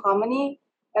thinking in harmony,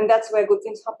 and that's where good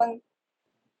things happen.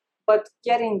 But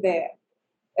getting there,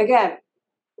 again,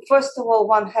 first of all,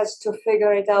 one has to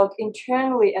figure it out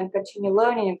internally and continue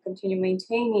learning and continue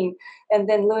maintaining, and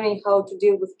then learning how to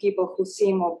deal with people who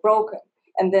seem more broken,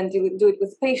 and then do it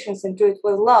with patience and do it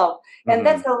with love. And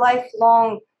that's a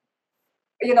lifelong,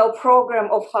 program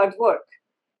of hard work.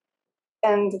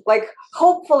 And like,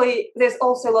 hopefully there's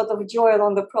also a lot of joy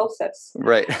along the process.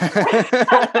 Right.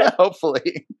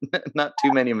 Hopefully not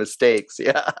too many mistakes.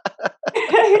 Yeah.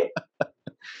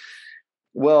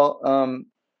 Well,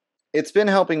 it's been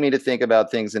helping me to think about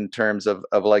things in terms of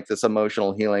like this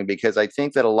emotional healing, because I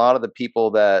think that a lot of the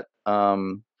people that,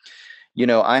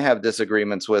 I have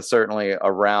disagreements with, certainly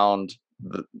around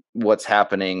what's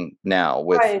happening now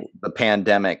with Right. the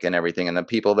pandemic and everything, and the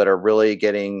people that are really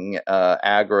getting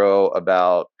aggro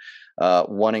about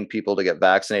wanting people to get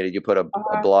vaccinated. You put a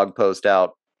blog post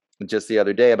out just the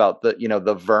other day about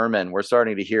the vermin. We're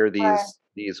starting to hear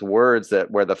these words that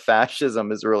where the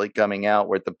fascism is really coming out,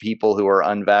 where the people who are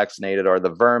unvaccinated are the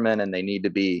vermin and they need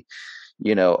to be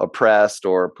oppressed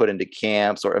or put into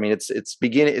camps. Or, I mean,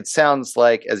 it sounds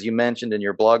like, as you mentioned in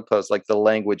your blog post, like the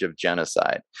language of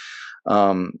genocide.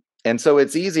 And so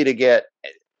it's easy to get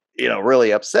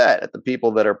really upset at the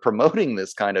people that are promoting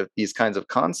these kinds of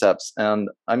concepts. And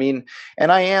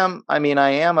I am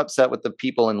upset with the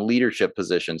people in leadership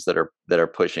positions that are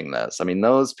pushing this. I mean,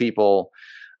 those people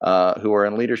who are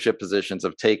in leadership positions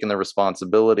have taken the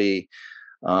responsibility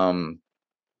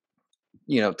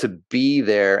to be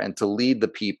there and to lead the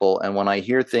people. And when I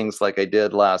hear things like I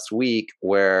did last week,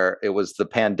 where it was the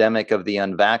pandemic of the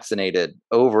unvaccinated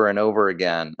over and over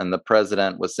again, and the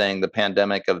president was saying the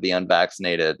pandemic of the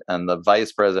unvaccinated, and the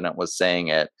vice president was saying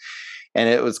it, and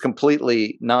it was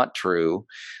completely not true.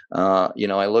 I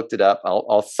looked it up.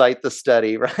 I'll cite the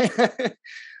study, right?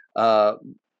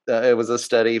 It was a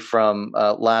study from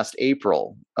last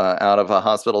April out of a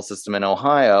hospital system in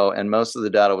Ohio, and most of the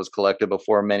data was collected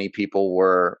before many people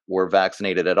were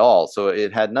vaccinated at all. So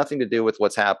it had nothing to do with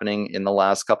what's happening in the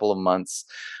last couple of months.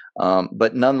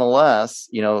 But nonetheless,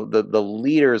 the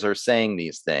leaders are saying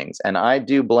these things, and I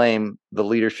do blame the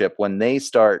leadership when they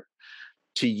start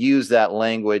to use that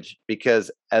language,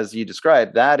 because, as you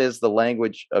described, that is the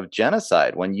language of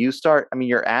genocide. When you start,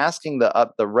 you're asking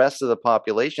the rest of the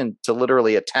population to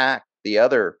literally attack the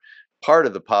other part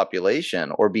of the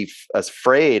population, or be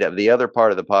afraid of the other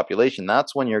part of the population.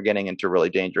 That's when you're getting into really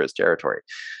dangerous territory.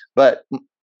 But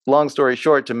long story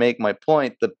short, to make my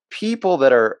point, the people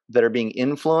that are being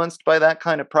influenced by that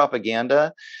kind of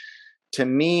propaganda, to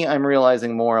me, I'm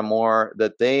realizing more and more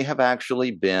that they have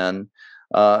actually been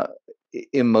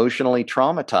emotionally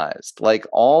traumatized. Like,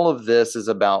 all of this is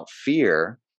about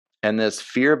fear and this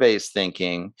fear-based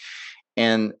thinking,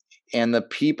 and the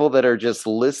people that are just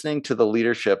listening to the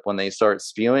leadership when they start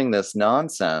spewing this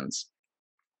nonsense,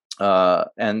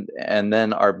 and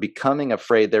then are becoming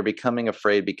afraid. They're becoming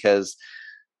afraid because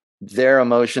their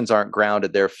emotions aren't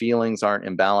grounded, their feelings aren't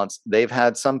in balance. They've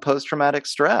had some post-traumatic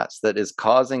stress that is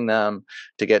causing them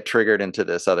to get triggered into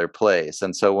this other place.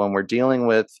 And so when we're dealing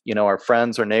with, our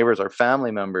friends or neighbors or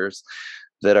family members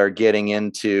that are getting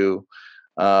into,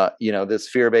 this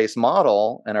fear-based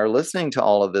model, and are listening to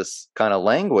all of this kind of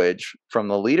language from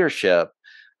the leadership,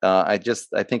 I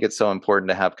think it's so important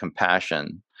to have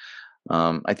compassion.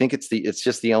 I think it's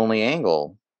just the only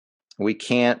angle. We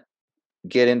can't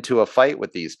get into a fight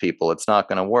with these people. It's not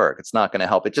going to work. It's not going to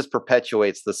help. It just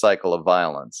perpetuates the cycle of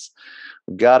violence.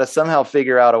 We've got to somehow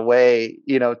figure out a way,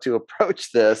 to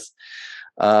approach this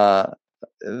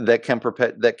that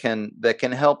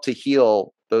can help to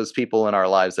heal those people in our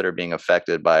lives that are being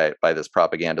affected by this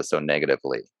propaganda so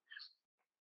negatively.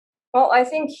 Well, I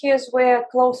think here's where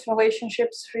close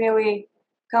relationships really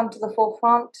come to the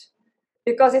forefront,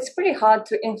 because it's pretty hard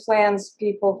to influence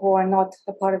people who are not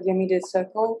a part of your immediate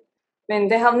circle. I mean,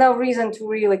 they have no reason to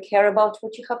really care about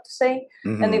what you have to say.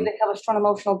 Mm-hmm. And if they have a strong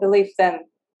emotional belief, then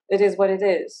it is what it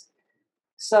is.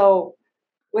 So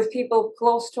with people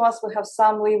close to us, we have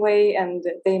some leeway, and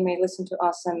they may listen to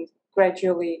us and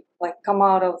gradually come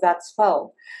out of that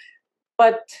spell.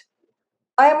 But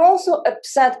I am also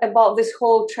upset about this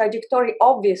whole trajectory,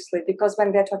 obviously, because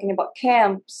when they're talking about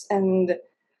camps, and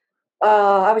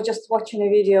I was just watching a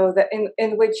video that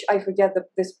in which I forget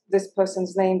this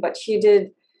person's name, but he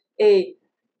did a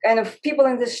kind of people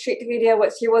in the street video where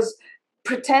he was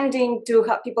pretending to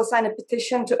have people sign a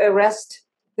petition to arrest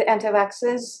the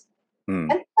anti-vaxxers. And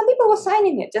some people were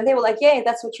signing it, and they were like, "Yay,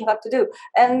 that's what you have to do."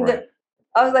 And right.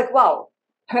 I was like, "Wow!"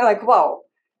 "Wow."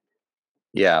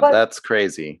 Yeah, that's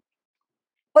crazy.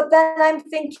 But then I'm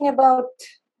thinking about,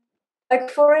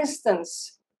 for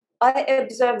instance, I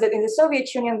observed that in the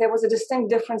Soviet Union there was a distinct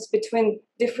difference between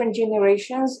different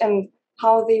generations and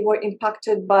how they were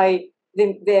impacted by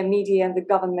their media and the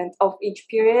government of each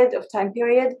time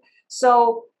period.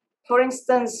 So, for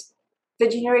instance, the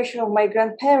generation of my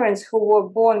grandparents, who were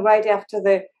born right after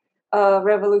the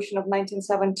revolution of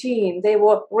 1917, they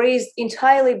were raised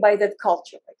entirely by that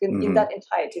culture, in that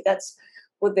entirety. That's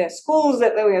what their schools,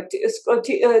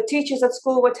 that teachers at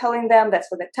school were telling them.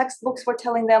 That's what the textbooks were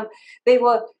telling them. They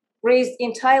were raised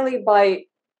entirely by,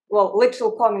 well,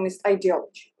 literal communist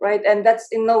ideology, right? And that's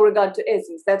in no regard to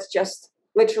isms. That's just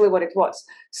literally what it was.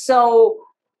 So,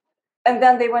 and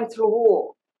then they went through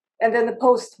war, and then the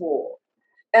post-war,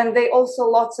 and they also,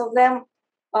 lots of them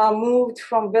moved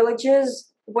from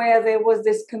villages where there was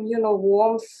this communal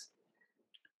warmth.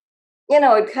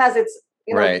 It has its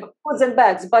Right. goods and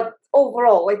bads, but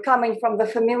overall, like coming from the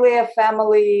familiar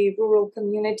family rural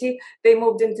community, they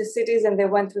moved into cities and they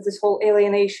went through this whole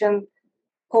alienation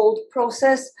cold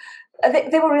process.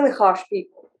 They were really harsh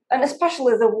people, and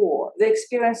especially the war, the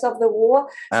experience of the war.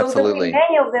 So the way Absolutely.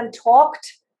 many of them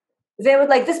talked, they were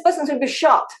like, this person should be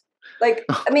shot. Like,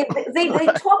 I mean, they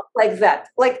talked like that,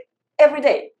 like every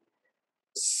day.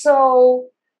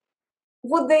 So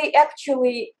would they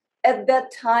actually, at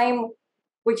that time,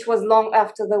 which was long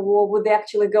after the war, would they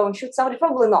actually go and shoot somebody?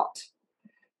 Probably not.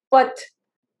 But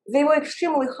they were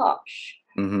extremely harsh.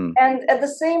 Mm-hmm. And at the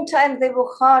same time, they were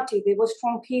hearty. They were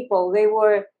strong people. They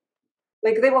were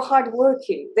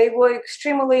hardworking. They were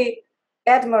extremely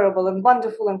admirable and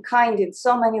wonderful and kind in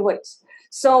so many ways.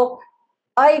 So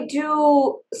I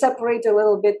do separate a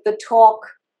little bit the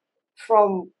talk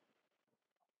from,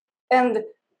 and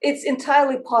it's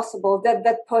entirely possible that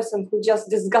that person who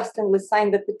just disgustingly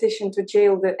signed the petition to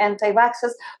jail the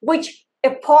anti-vaxxers, which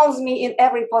appalls me in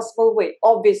every possible way.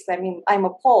 Obviously, I mean, I'm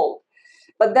appalled.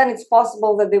 But then it's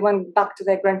possible that they went back to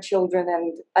their grandchildren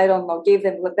and, I don't know, gave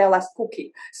them their last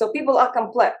cookie. So people are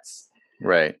complex.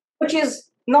 Right. Which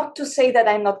is not to say that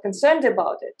I'm not concerned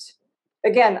about it.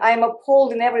 Again, I'm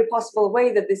appalled in every possible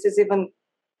way that this is even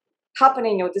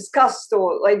happening or discussed,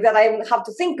 or like that I have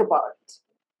to think about it.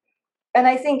 And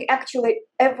I think actually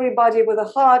everybody with a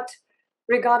heart,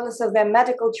 regardless of their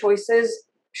medical choices,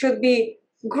 should be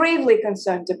gravely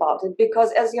concerned about it,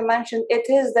 because as you mentioned, it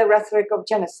is the rhetoric of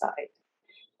genocide.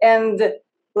 And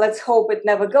let's hope it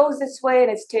never goes this way and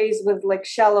it stays with like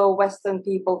shallow Western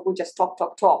people who just talk.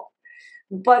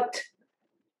 But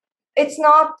it's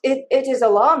not, it is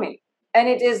alarming, and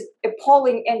it is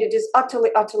appalling, and it is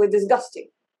utterly, utterly disgusting.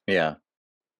 Yeah.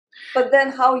 But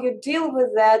then how you deal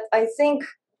with that, I think,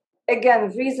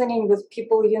 again, reasoning with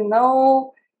people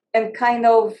and kind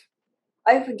of,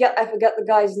 I forget the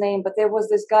guy's name, but there was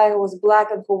this guy who was black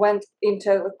and who went into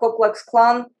the Ku Klux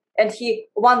Klan, and he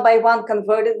one by one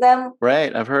converted them.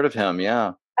 Right. I've heard of him.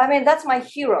 Yeah. I mean, that's my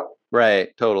hero. Right.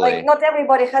 Totally. Like, not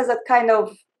everybody has that kind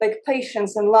of like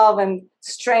patience and love and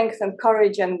strength and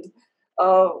courage and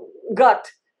gut.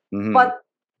 Mm-hmm. But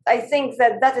I think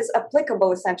that is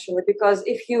applicable essentially, because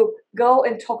if you go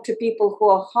and talk to people who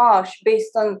are harsh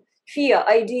based on fear,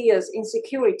 ideas,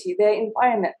 insecurity, their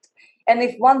environment, and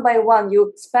if one by one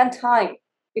you spend time,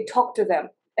 you talk to them,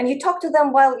 and you talk to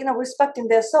them while respecting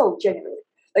their soul genuinely.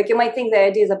 Like, you might think their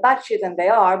ideas are batshit, and they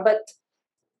are, but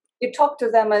you talk to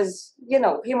them as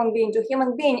human being to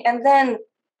human being, and then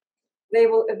they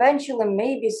will eventually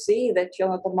maybe see that you're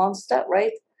not a monster,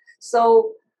 right?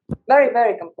 So very,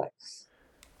 very complex.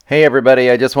 Hey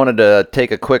everybody, I just wanted to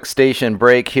take a quick station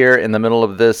break here in the middle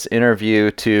of this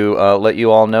interview to let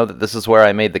you all know that this is where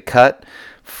I made the cut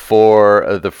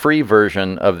for the free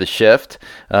version of The Shift.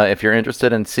 If you're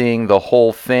interested in seeing the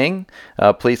whole thing,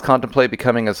 please contemplate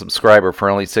becoming a subscriber for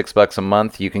only $6 a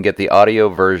month. You can get the audio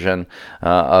version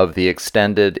of the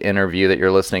extended interview that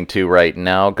you're listening to right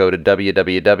now. Go to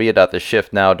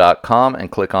www.theshiftnow.com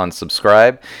and click on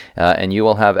subscribe, and you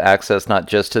will have access not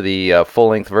just to the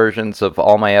full-length versions of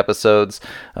all my episodes,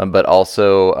 but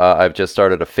also I've just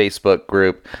started a Facebook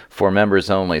group for members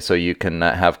only, so you can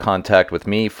have contact with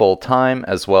me full-time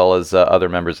as well as other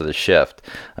members of the Shift.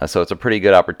 So it's a pretty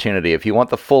good opportunity. If you want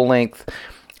the full-length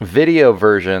video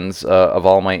versions of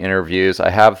all my interviews,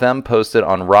 I have them posted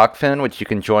on Rockfin, which you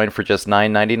can join for just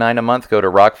 $9.99 a month. Go to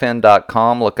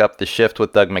rockfin.com, look up The Shift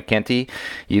with Doug McKenty.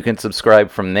 You can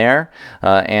subscribe from there.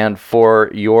 And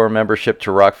for your membership to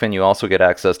Rockfin, you also get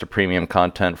access to premium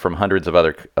content from hundreds of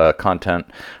other content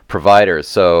providers.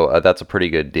 So that's a pretty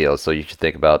good deal. So you should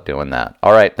think about doing that.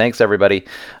 All right. Thanks, everybody.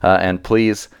 And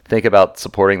please think about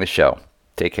supporting the show.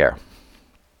 Take care.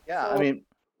 Yeah, I mean,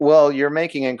 well, you're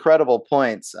making incredible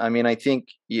points. I mean, I think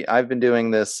I've been doing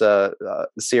this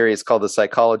series called The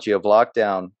Psychology of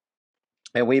Lockdown,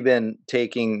 and we've been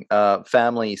taking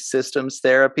family systems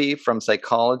therapy from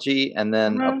psychology and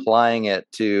then applying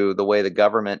it to the way the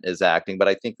government is acting. But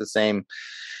I think the same,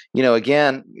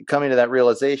 again, coming to that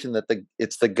realization that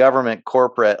it's the government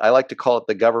corporate, I like to call it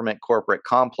the government corporate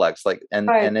complex, and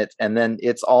then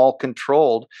it's all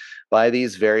controlled by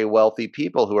these very wealthy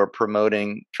people who are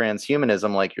promoting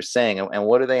transhumanism, like you're saying. And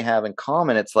what do they have in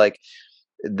common? It's like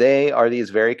they are these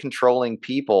very controlling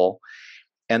people.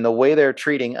 And the way they're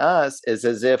treating us is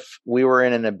as if we were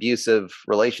in an abusive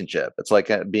relationship. It's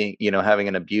like being, having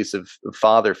an abusive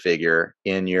father figure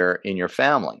in your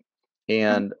family.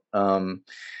 And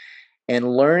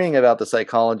learning about the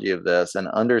psychology of this and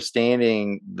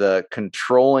understanding the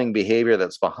controlling behavior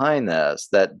that's behind this,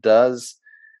 I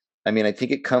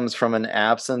think it comes from an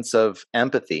absence of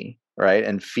empathy, right?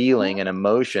 And feeling and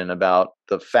emotion about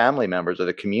the family members or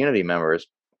the community members.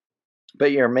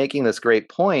 But you're making this great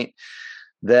point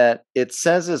that it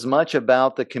says as much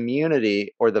about the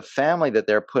community or the family that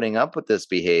they're putting up with this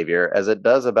behavior as it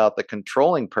does about the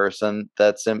controlling person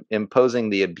that's imposing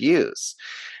the abuse.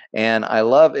 And I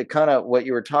love it. Kind of what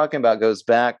you were talking about goes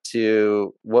back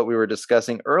to what we were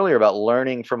discussing earlier about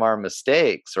learning from our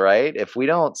mistakes, right? If we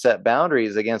don't set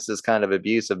boundaries against this kind of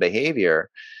abusive behavior,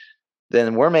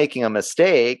 then we're making a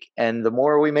mistake. And the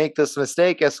more we make this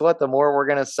mistake, guess what? The more we're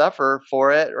going to suffer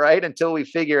for it, right? Until we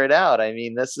figure it out. I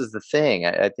mean, this is the thing.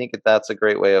 I think that's a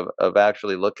great way of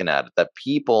actually looking at it, that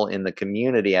people in the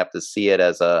community have to see it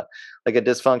as like a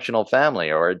dysfunctional family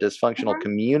or a dysfunctional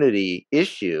community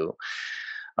issue.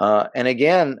 And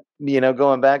again,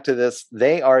 going back to this,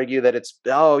 they argue that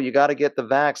you got to get the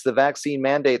vaccine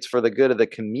mandates for the good of the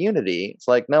community. It's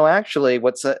like, no, actually,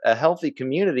 what's a healthy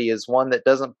community is one that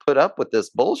doesn't put up with this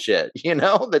bullshit,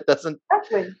 that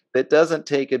doesn't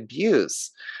take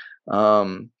abuse.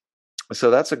 So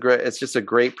it's just a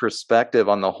great perspective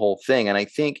on the whole thing. And I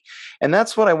think, and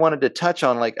that's what I wanted to touch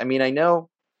on. Like, I mean, I know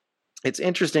it's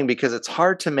interesting because it's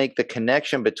hard to make the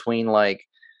connection between like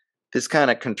this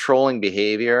kind of controlling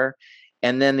behavior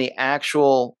and then the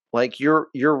actual, like, you're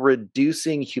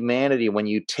reducing humanity when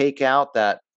you take out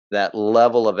that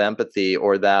level of empathy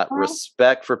or that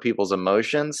respect for people's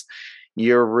emotions.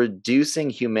 You're reducing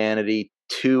humanity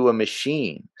to a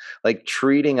machine, like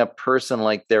treating a person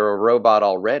like they're a robot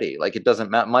already. Like, it doesn't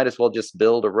matter, might as well just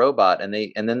build a robot. And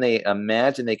then they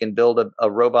imagine they can build a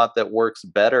robot that works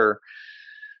better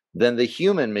than the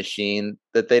human machine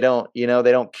that they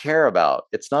don't care about.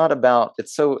 It's not about,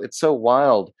 it's so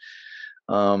wild.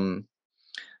 That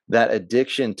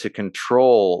addiction to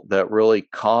control that really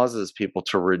causes people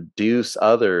to reduce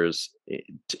others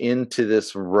into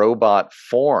this robot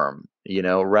form,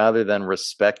 rather than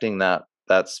respecting that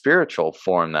spiritual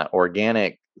form, that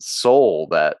organic soul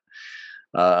that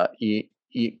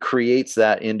creates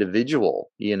that individual,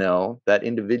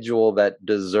 that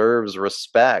deserves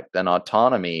respect and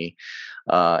autonomy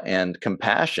and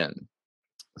compassion.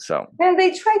 So, and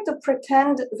they try to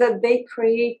pretend that they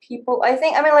create people. I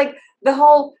mean, like, the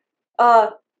whole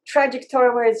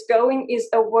trajectory where it's going is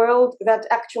a world that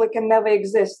actually can never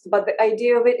exist. But the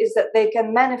idea of it is that they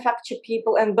can manufacture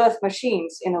people and birth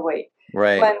machines in a way.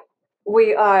 Right.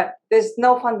 When there's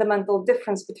no fundamental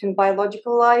difference between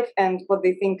biological life and what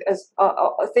they think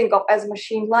of as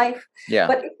machine life. Yeah.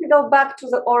 But if you go back to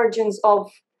the origins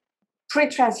of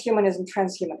pre-transhumanism,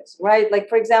 transhumanism, right? Like,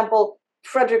 for example,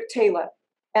 Frederick Taylor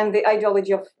and the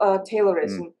ideology of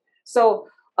Taylorism. So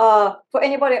for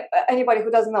anybody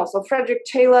who doesn't know, so Frederick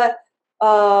Taylor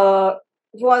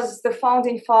was the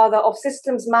founding father of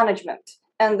systems management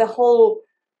and the whole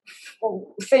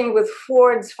thing with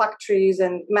Ford's factories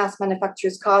and mass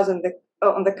manufacturers cars on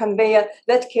the conveyor.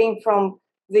 That came from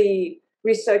the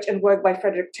research and work by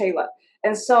Frederick Taylor.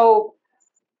 And so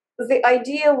the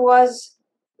idea was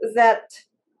that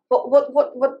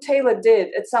what Taylor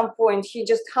did at some point, he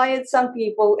just hired some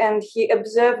people and he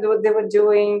observed what they were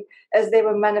doing as they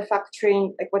were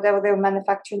manufacturing, like whatever they were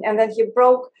manufacturing, and then he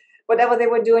broke whatever they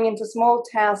were doing into small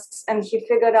tasks, and he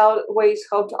figured out ways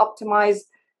how to optimize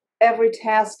every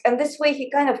task. And this way he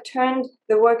kind of turned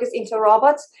the workers into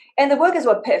robots, and the workers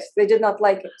were pissed. They did not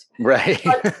like it. Right.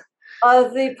 But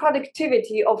the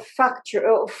productivity of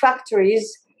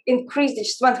factories increased, it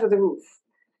just went through the roof.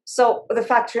 So the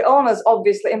factory owners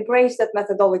obviously embraced that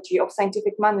methodology of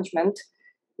scientific management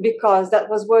because that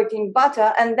was working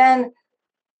better. And then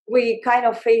we kind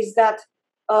of faced that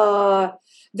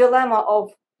dilemma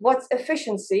of what's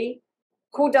efficiency,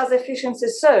 who does efficiency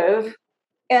serve,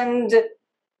 and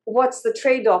what's the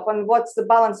trade-off and what's the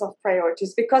balance of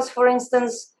priorities. Because, for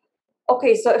instance,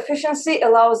 okay, so efficiency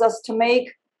allows us to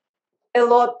make a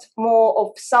lot more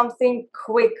of something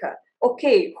quicker.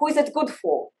 Okay, who is it good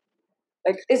for?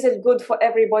 Like, is it good for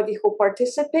everybody who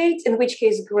participates, in which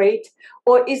case great,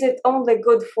 or is it only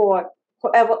good for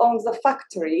whoever owns the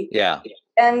factory? Yeah.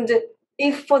 And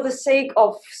if for the sake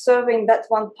of serving that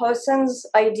one person's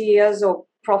ideas or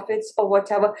profits or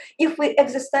whatever, if we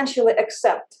existentially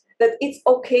accept that it's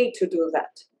okay to do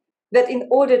that in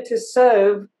order to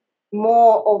serve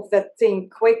more of that thing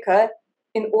quicker,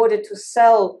 in order to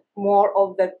sell more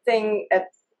of the thing at,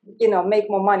 make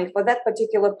more money for that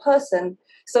particular person.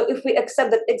 So if we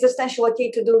accept that existential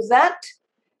okay to do that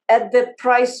at the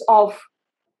price of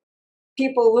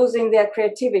people losing their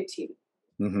creativity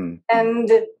and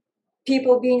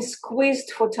people being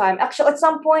squeezed for time. Actually, at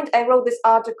some point, I wrote this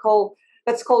article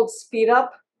that's called Speed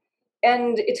Up,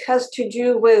 and it has to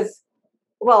do with,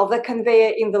 well, the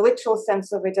conveyor in the literal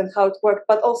sense of it and how it worked,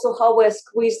 but also how we're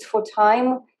squeezed for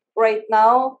time right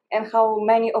now and how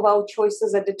many of our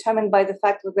choices are determined by the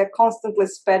fact that we're constantly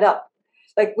sped up.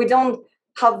 Like, we don't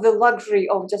have the luxury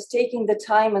of just taking the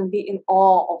time and be in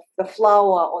awe of the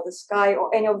flower or the sky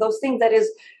or any of those things.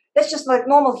 That's just like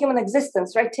normal human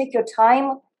existence, right? Take your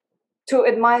time to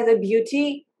admire the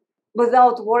beauty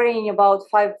without worrying about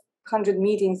 500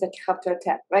 meetings that you have to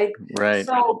attend, right? Right.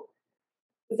 So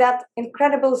that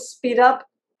incredible speed up,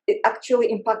 it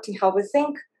actually impacting how we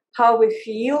think, how we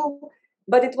feel,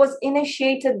 but it was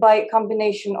initiated by a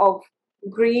combination of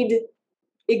greed,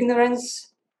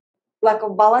 ignorance, lack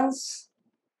of balance.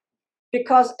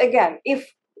 Because again,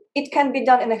 if it can be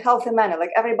done in a healthy manner,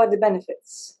 like everybody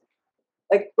benefits.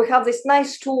 Like, we have this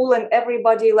nice tool and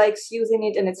everybody likes using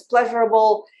it and it's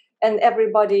pleasurable and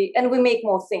we make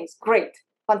more things. Great,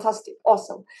 fantastic,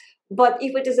 awesome. But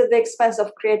if it is at the expense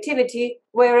of creativity,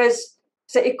 whereas,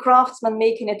 say, a craftsman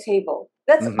making a table,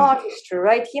 that's artistry,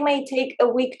 right? He may take a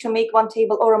week to make one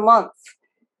table or a month,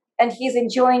 and he's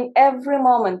enjoying every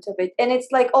moment of it. And it's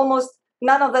like almost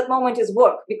none of that moment is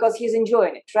work because he's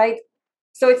enjoying it, right?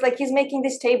 So it's like he's making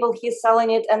this table, he's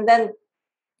selling it, and then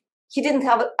he didn't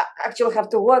actually have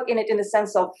to work in it in the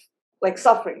sense of like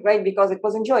suffering, right? Because it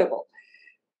was enjoyable.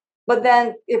 But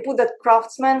then you put that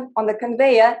craftsman on the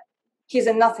conveyor, he's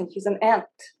a nothing, he's an ant.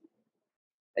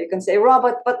 You can say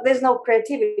robot, but there's no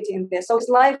creativity in there. So his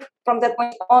life from that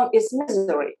point on is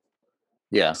misery.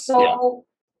 Yeah. So,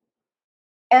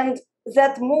 and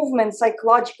that movement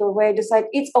psychological where you decide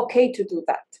it's okay to do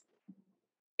that.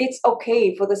 It's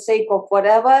okay for the sake of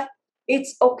whatever.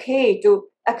 It's okay to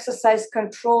exercise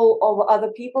control over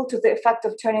other people to the effect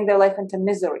of turning their life into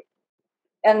misery,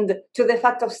 and to the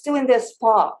effect of stealing their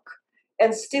spark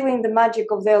and stealing the magic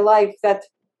of their life that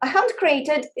I haven't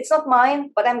created. It's not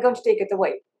mine, but I'm going to take it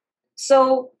away.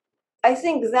 So I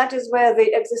think that is where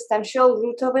the existential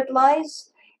root of it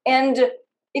lies. And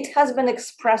it has been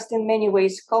expressed in many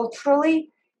ways culturally.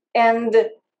 And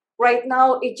right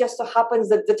now, it just so happens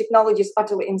that the technology is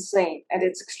utterly insane and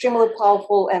it's extremely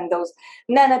powerful. And those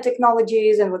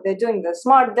nanotechnologies and what they're doing, the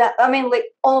smart, like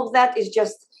all of that is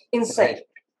just insane. Right.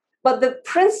 But the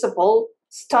principle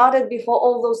started before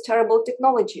all those terrible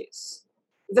technologies.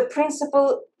 The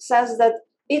principle says that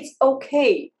it's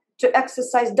okay to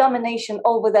exercise domination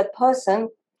over that person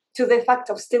to the effect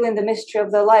of stealing the mystery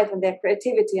of their life and their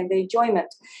creativity and their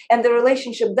enjoyment and the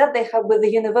relationship that they have with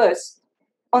the universe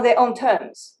on their own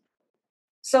terms.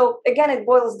 So again, it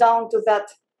boils down to that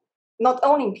not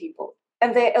owning people,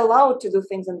 and they're allowed to do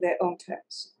things on their own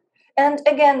terms. And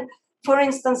again, for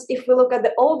instance, if we look at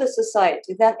the older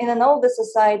society, then in an older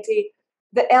society,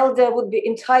 the elder would be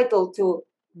entitled to,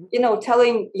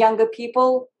 telling younger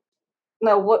people,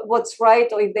 what's right,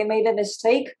 or if they made a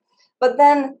mistake. But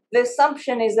then the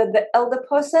assumption is that the elder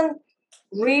person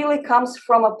really comes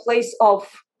from a place of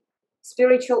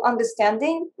spiritual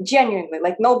understanding, genuinely,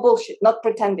 like no bullshit, not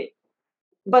pretending,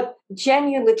 but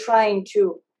genuinely trying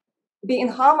to be in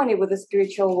harmony with the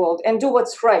spiritual world and do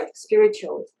what's right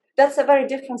spiritually. That's a very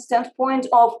different standpoint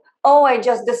of, I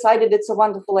just decided it's a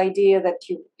wonderful idea that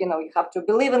you have to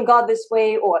believe in God this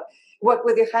way or work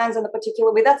with your hands in a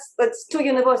particular way. That's two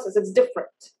universes. It's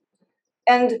different.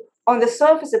 And on the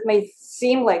surface, it may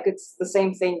seem like it's the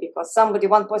same thing because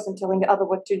one person telling the other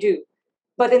what to do.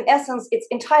 But in essence, it's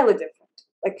entirely different,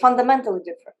 like fundamentally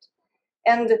different.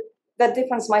 And that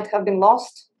difference might have been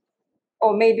lost,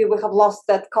 or maybe we have lost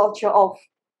that culture of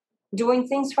doing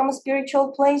things from a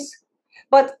spiritual place.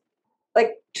 But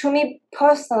like, to me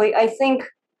personally, I think,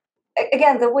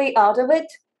 again, the way out of it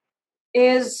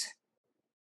is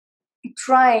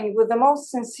trying with the most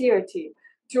sincerity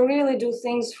to really do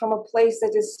things from a place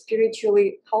that is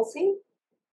spiritually healthy.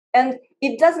 And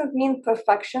it doesn't mean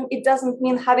perfection. It doesn't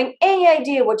mean having any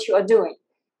idea what you are doing.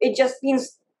 It just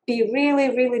means be really,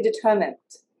 really determined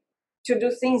to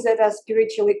do things that are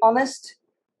spiritually honest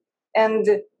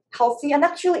and healthy, and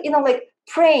actually, like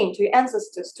praying to your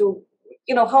ancestors, to,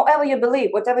 however you believe,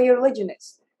 whatever your religion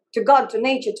is, to God, to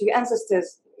nature, to your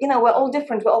ancestors. We're all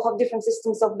different. We all have different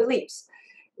systems of beliefs,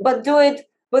 but do it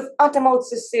with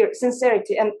uttermost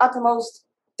sincerity and uttermost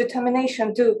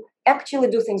determination to actually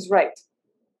do things right.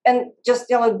 And just,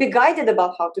 be guided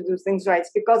about how to do things right,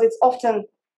 because it's often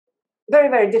very,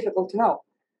 very difficult to know.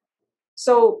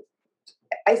 So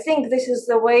I think this is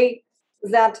the way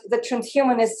that the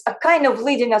transhumanists are kind of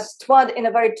leading us toward in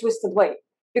a very twisted way,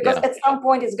 because at some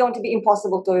point it's going to be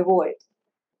impossible to avoid.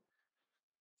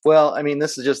 Well, I mean,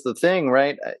 this is just the thing,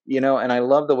 right? And I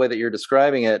love the way that you're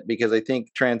describing it, because I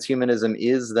think transhumanism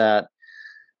is that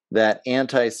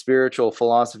anti-spiritual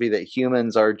philosophy that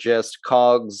humans are just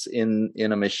cogs in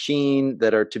a machine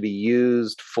that are to be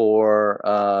used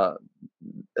for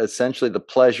essentially the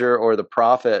pleasure or the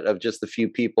profit of just the few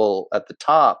people at the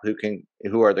top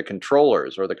who are the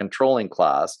controllers or the controlling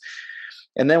class.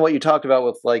 And then what you talked about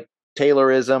with like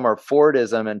Taylorism or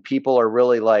Fordism, and people are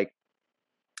really like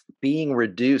being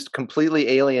reduced, completely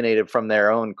alienated from their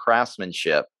own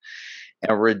craftsmanship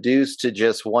and reduced to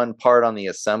just one part on the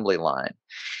assembly line.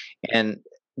 And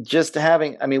just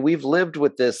having, I mean, we've lived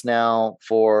with this now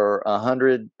for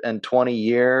 120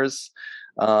 years.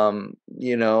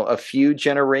 A few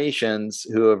generations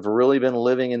who have really been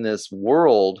living in this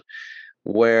world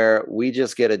where we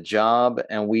just get a job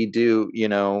and we do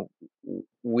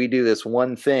this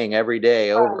one thing every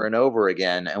day over and over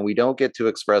again, and we don't get to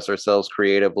express ourselves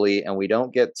creatively, and we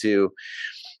don't get to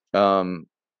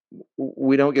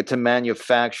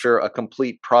manufacture a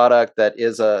complete product that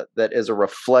is a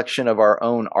reflection of our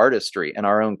own artistry and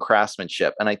our own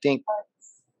craftsmanship. And I think,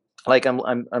 like,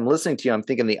 I'm listening to you, I'm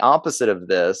thinking the opposite of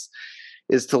this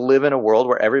is to live in a world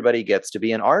where everybody gets to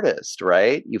be an artist,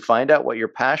 right? You find out what you're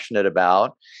passionate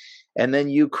about, and then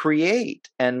you create.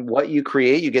 And what you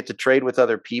create, you get to trade with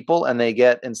other people, and they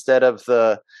get, instead of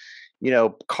the,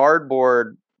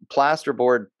 cardboard,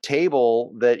 plasterboard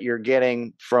table that you're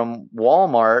getting from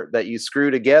Walmart that you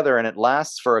screw together and it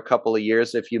lasts for a couple of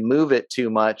years. If you move it too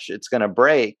much, it's going to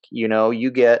break. You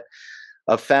get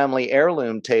a family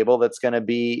heirloom table that's going to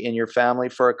be in your family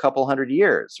for a couple hundred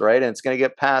years, right? And it's going to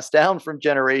get passed down from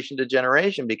generation to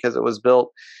generation because it was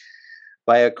built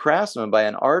by a craftsman, by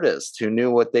an artist who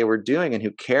knew what they were doing and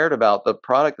who cared about the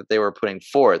product that they were putting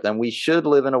forth. And we should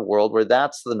live in a world where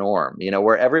that's the norm,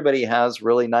 where everybody has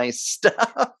really nice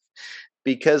stuff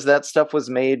because that stuff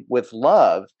was made with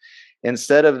love,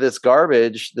 instead of this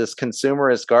garbage, this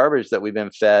consumerist garbage that we've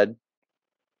been fed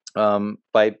that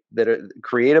are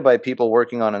created by people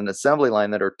working on an assembly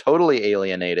line that are totally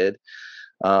alienated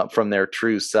from their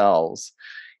true selves.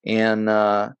 And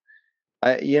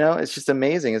it's just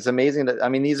amazing. It's amazing that, I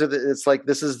mean, it's like,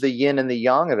 this is the yin and the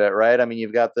yang of it, right? I mean,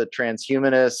 you've got the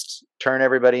transhumanists turn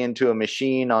everybody into a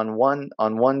machine on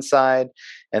one side,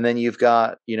 and then you've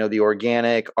got, the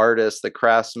organic artists, the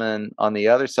craftsmen on the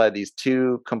other side, these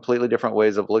two completely different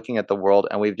ways of looking at the world.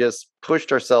 And we've just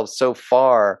pushed ourselves so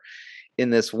far in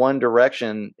this one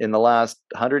direction in the last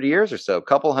 100 years or so,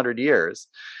 couple hundred years.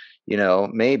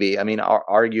 Maybe, I mean,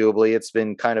 arguably it's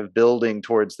been kind of building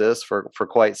towards this for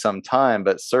quite some time,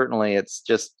 but certainly it's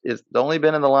only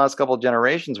been in the last couple of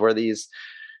generations where these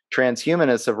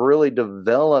transhumanists have really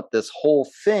developed this whole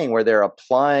thing where they're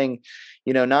applying,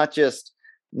 not just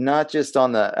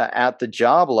on the at the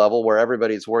job level where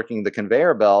everybody's working the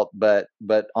conveyor belt, but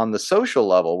on the social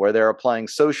level where they're applying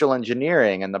social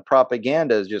engineering, and the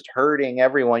propaganda is just hurting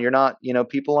everyone. You're not,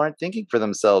 people aren't thinking for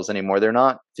themselves anymore. They're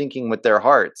not thinking with their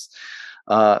hearts.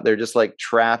 They're just like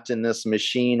trapped in this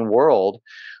machine world,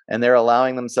 and they're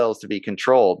allowing themselves to be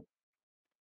controlled.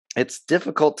 It's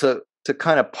difficult to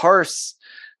kind of parse,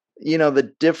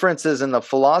 the differences in the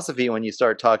philosophy when you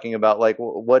start talking about like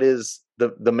what is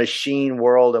the machine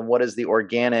world and what is the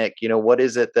organic, what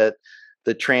is it that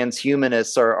the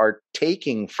transhumanists are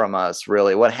taking from us,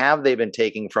 really? What have they been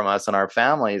taking from us and our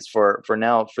families for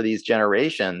these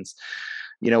generations?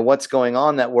 What's going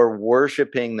on that we're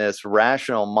worshiping this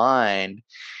rational mind,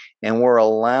 and we're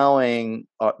allowing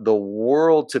the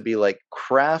world to be like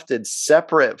crafted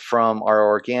separate from our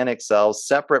organic selves,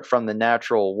 separate from the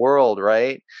natural world,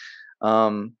 right?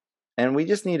 And we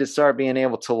just need to start being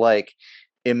able to like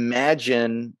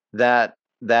imagine that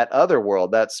other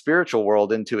world, that spiritual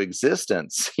world, into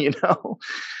existence,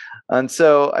 And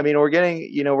so, I mean, we're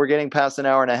getting past an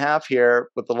hour and a half here.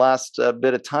 With the last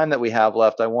bit of time that we have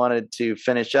left, I wanted to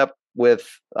finish up with,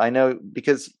 I know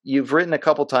because you've written a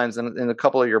couple times in a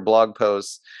couple of your blog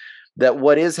posts that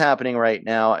what is happening right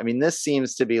now, I mean, this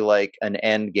seems to be like an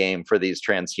end game for these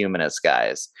transhumanist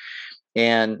guys.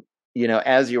 And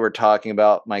as you were talking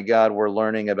about, my God, we're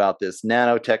learning about this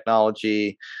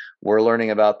nanotechnology. We're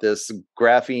learning about this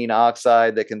graphene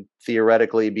oxide that can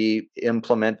theoretically be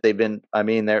implemented. They've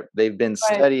been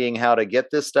studying how to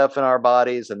get this stuff in our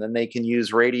bodies, and then they can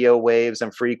use radio waves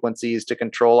and frequencies to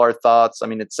control our thoughts. I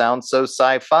mean, it sounds so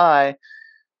sci-fi,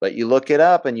 but you look it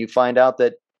up and you find out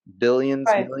that billions,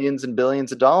 Right. millions, and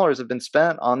billions of dollars have been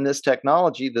spent on this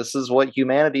technology. This is what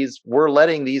we're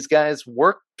letting these guys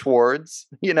work towards,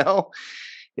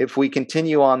 if we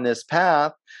continue on this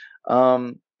path.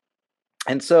 And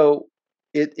so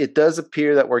it does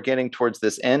appear that we're getting towards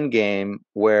this end game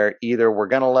where either we're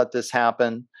going to let this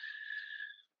happen,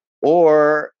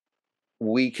 or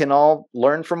we can all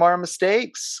learn from our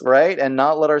mistakes, right? And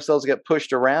not let ourselves get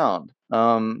pushed around.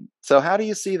 So how do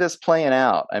you see this playing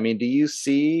out? I mean, do you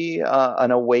see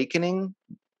an awakening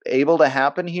able to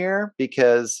happen here?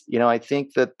 Because, I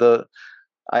think that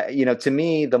to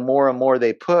me, the more and more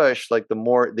they push, like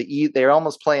they're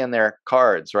almost playing their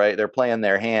cards, right? They're playing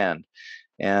their hand.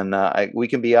 And we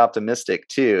can be optimistic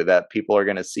too that people are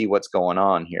going to see what's going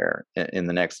on here in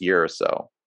the next year or so.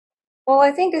 Well,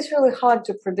 I think it's really hard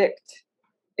to predict.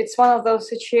 It's one of those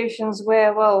situations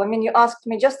where, well, I mean, you asked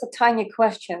me just a tiny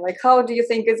question, like, how do you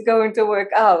think it's going to work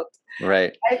out?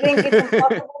 Right. I think it's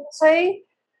impossible to say,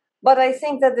 but I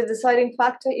think that the deciding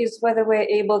factor is whether we're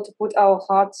able to put our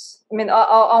hearts,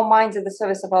 our minds at the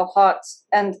service of our hearts.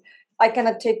 And I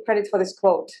cannot take credit for this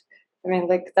quote. I mean,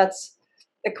 like, that's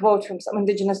a quote from some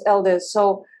indigenous elders.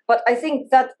 So, but I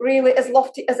think that really, as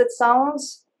lofty as it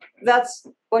sounds, that's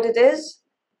what it is.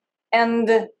 And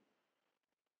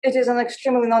it is an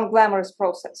extremely non-glamorous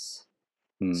process.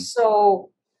 So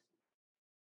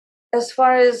as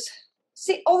far as,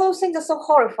 all those things are so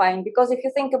horrifying, because if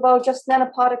you think about just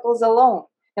nanoparticles alone,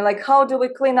 and like, how do we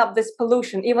clean up this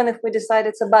pollution, even if we decide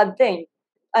it's a bad thing?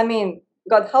 I mean,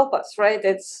 God help us, right?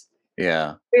 It's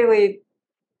really,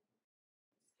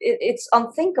 it's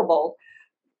unthinkable.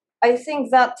 I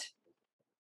think that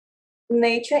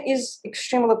nature is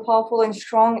extremely powerful and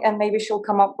strong, and maybe she'll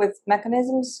come up with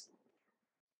mechanisms.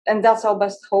 And that's our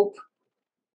best hope.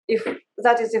 If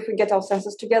we get our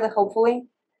senses together, hopefully.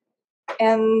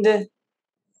 And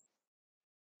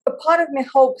a part of me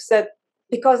hopes that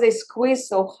because they squeeze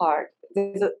so hard,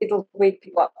 it'll wake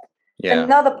people up. Yeah.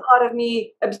 Another part of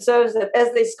me observes that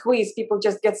as they squeeze, people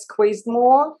just get squeezed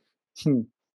more.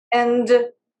 And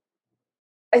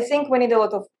I think we need a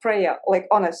lot of prayer, like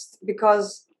honest,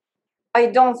 because I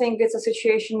don't think it's a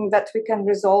situation that we can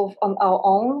resolve on our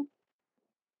own.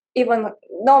 Even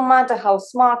no matter how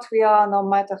smart we are, no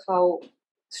matter how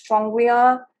strong we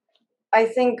are, I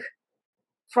think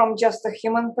from just a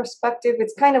human perspective,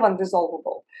 it's kind of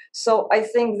unresolvable. So I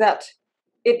think that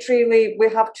we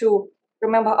have to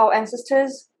remember our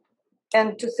ancestors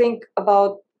and to think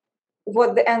about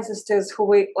what the ancestors who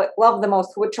we love the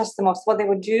most, who we trust the most, what they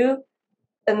would do,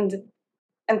 and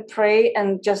pray,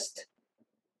 and just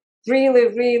really,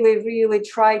 really, really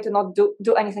try to not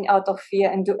do anything out of fear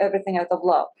and do everything out of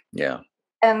love. Yeah.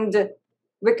 And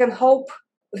we can hope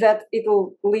that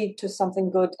it'll lead to something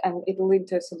good and it'll lead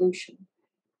to a solution.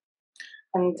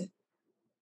 And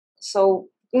so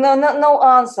no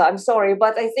answer. I'm sorry,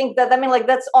 but I think that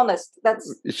that's honest.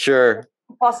 That's sure.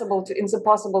 It's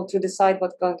impossible to decide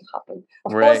what's going to happen.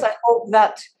 Of course, I hope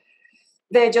that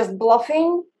they're just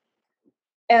bluffing,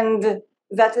 and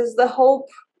that is the hope.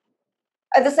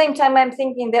 At the same time, I'm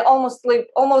thinking they're almost like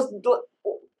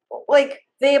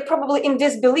they're probably in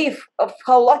disbelief of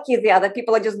how lucky they are that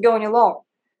people are just going along.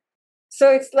 So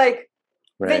it's like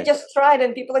they just tried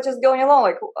and people are just going along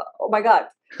like, oh my God.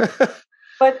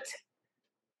 But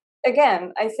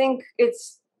again, I think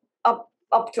it's up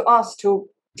to us to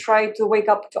try to wake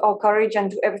up to our courage and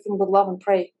do everything with love and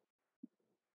pray.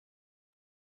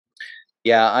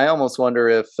 Yeah, I almost wonder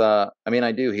if, I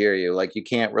do hear you. Like, you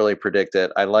can't really predict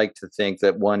it. I like to think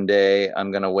that one day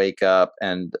I'm going to wake up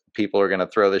and people are going to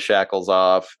throw the shackles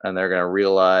off and they're going to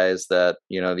realize that,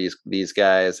 these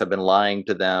guys have been lying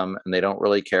to them and they don't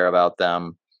really care about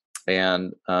them.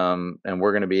 And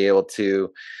we're going to be able to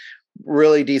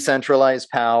really decentralize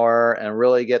power and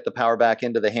really get the power back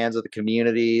into the hands of the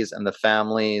communities and the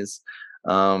families.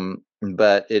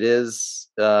 But it is,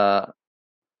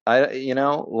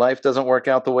 life doesn't work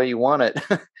out the way you want it.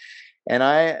 And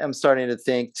I am starting to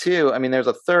think too, there's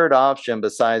a third option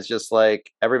besides just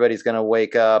like everybody's going to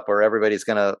wake up or everybody's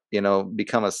going to,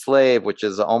 become a slave, which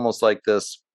is almost like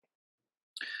this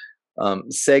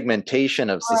segmentation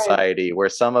of society where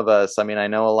some of us, I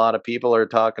know a lot of people are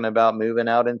talking about moving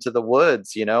out into the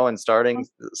woods, and starting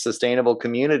sustainable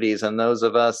communities. And those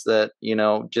of us that,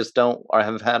 just don't or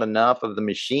have had enough of the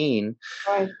machine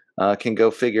can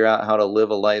go figure out how to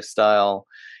live a lifestyle,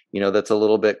 that's a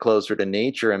little bit closer to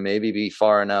nature and maybe be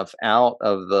far enough out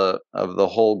of the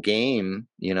whole game,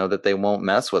 that they won't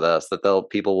mess with us, that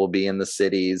people will be in the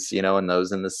cities, and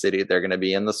those in the city, they're going to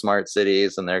be in the smart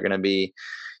cities and they're going to be,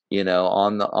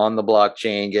 on the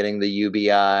blockchain, getting the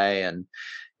UBI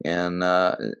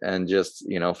and just,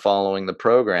 following the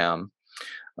program.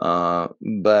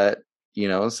 But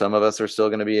some of us are still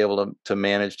going to be able to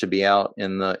manage to be out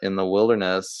in the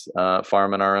wilderness,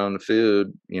 farming our own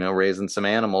food, raising some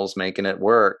animals, making it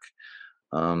work.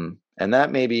 And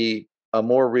that may be a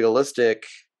more realistic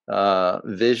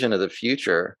vision of the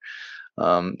future,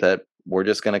 that we're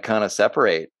just going to kind of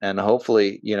separate, and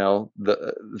hopefully,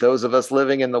 those of us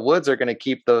living in the woods are going to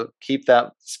keep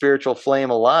that spiritual flame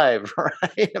alive,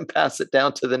 right, and pass it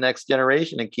down to the next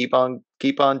generation and keep on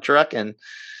trucking.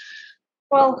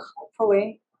 Well,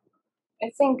 hopefully. I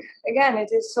think, again,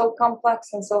 it is so complex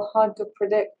and so hard to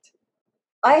predict.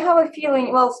 I have a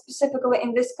feeling, well, specifically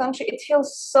in this country, it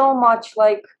feels so much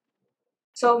like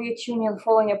Soviet Union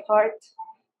falling apart,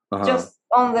 just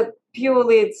on the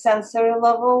purely sensory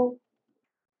level.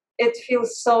 It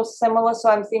feels so similar. So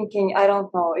I'm thinking, I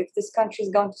don't know if this country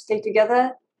is going to stay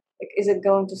together. Like, is it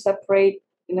going to separate?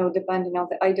 Depending on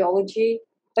the ideology.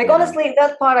 Like, Yeah. honestly,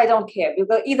 that part I don't care,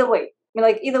 because either way,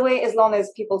 either way, as long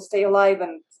as people stay alive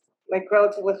and like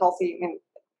relatively healthy,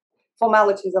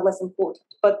 formalities are less important.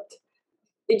 But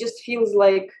it just feels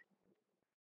like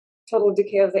total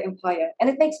decay of the empire, and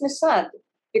it makes me sad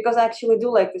because I actually do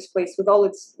like this place with all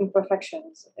its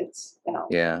imperfections. It's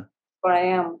Yeah. where I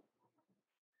am.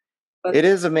 But It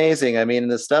is amazing. I mean,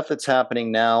 the stuff that's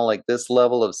happening now, like this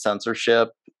level of censorship,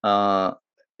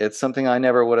 it's something I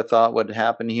never would have thought would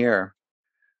happen here.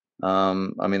 I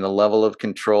mean, the level of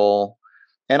control.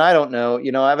 And I don't know,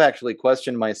 I've actually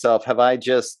questioned myself. Have I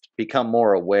just become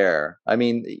more aware? I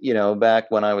mean, back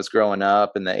when I was growing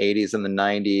up in the 80s and the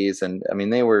 90s, and I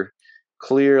mean, they were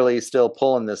clearly still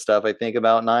pulling this stuff. I think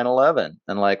about 9/11,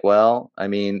 and like, well, I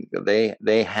mean,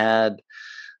 they had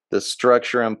the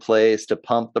structure in place to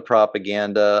pump the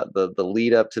propaganda. The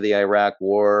lead up to the Iraq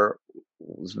war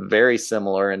was very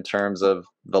similar in terms of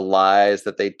the lies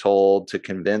that they told to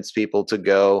convince people to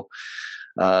go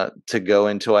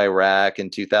into Iraq in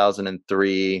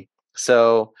 2003.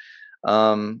 So,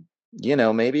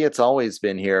 maybe it's always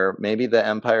been here. Maybe the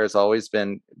empire has always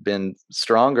been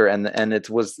stronger, and it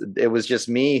was just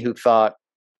me who thought,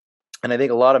 and I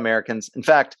think a lot of Americans, in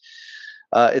fact.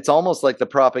 It's almost like the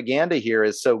propaganda here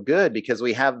is so good because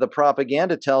we have the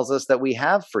propaganda tells us that we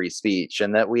have free speech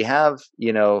and that we have,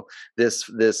 this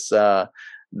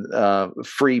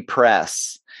free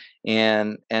press,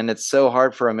 and it's so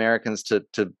hard for Americans to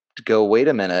go, wait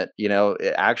a minute,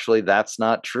 actually that's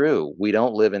not true. We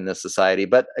don't live in this society.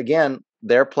 But again,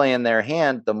 they're playing their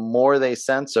hand. The more they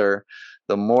censor,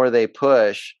 the more they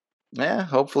push.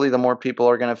 Hopefully, the more people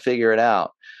are going to figure it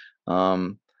out.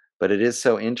 But it is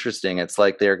so interesting. It's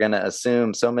like they're going to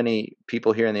assume, so many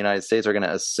people here in the United States are going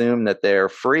to assume that they're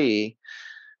free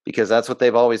because that's what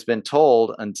they've always been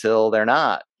told until they're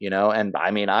not, And I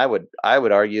mean, I would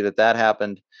argue that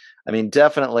happened. I mean,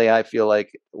 definitely, I feel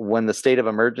like when the state of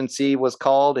emergency was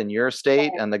called in your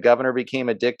state and the governor became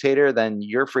a dictator, then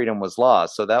your freedom was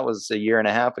lost. So that was a year and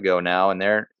a half ago now. And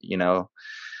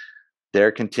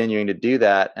they're continuing to do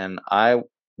that. And I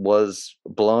was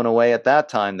blown away at that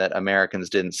time that Americans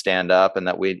didn't stand up and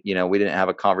that we didn't have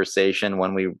a conversation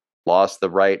when we lost the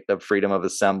right of freedom of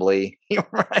assembly.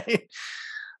 Right.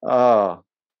 Oh,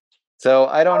 so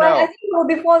I don't know. I think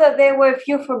before that there were a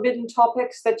few forbidden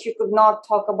topics that you could not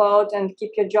talk about and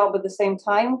keep your job at the same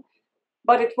time,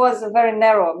 but it was very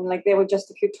narrow. I mean, like, there were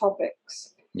just a few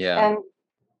topics. Yeah. And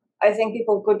I think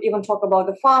people could even talk about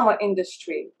the pharma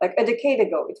industry. Like a decade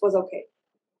ago, it was okay.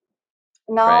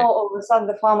 Now, Right. all of a sudden,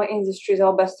 the pharma industry is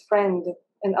our best friend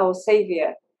and our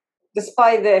savior,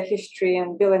 despite their history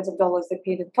and billions of dollars they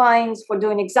paid in fines for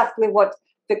doing exactly what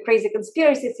the crazy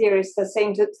conspiracy theorists are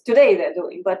saying today they're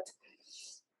doing. But,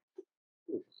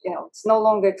 it's no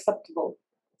longer acceptable.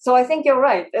 So I think you're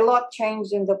right. A lot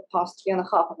changed in the past year and a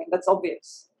half. I mean, that's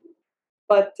obvious.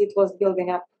 But it was building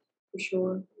up, for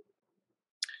sure.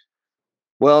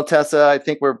 Well, Tessa, I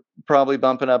think we're probably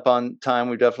bumping up on time.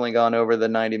 We've definitely gone over the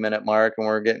 90-minute mark and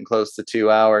we're getting close to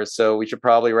 2 hours. So we should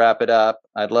probably wrap it up.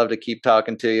 I'd love to keep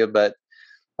talking to you, but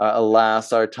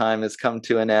alas, our time has come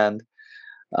to an end.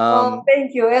 Well,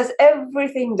 thank you, as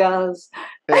everything does.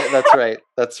 That's right.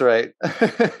 That's right.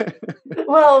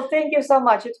 Well, thank you so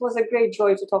much. It was a great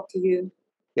joy to talk to you.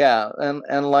 Yeah,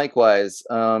 and likewise.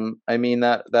 I mean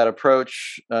that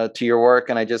approach to your work,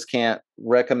 and I just can't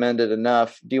recommend it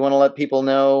enough. Do you want to let people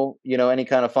know, any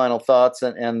kind of final thoughts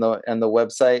and the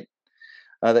website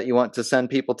that you want to send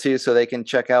people to so they can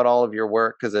check out all of your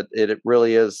work? Because it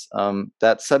really is,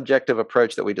 that subjective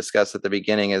approach that we discussed at the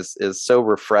beginning is so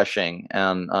refreshing,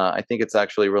 and I think it's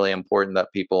actually really important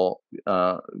that people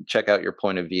check out your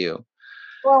point of view.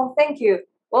 Well, thank you.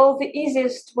 Well, the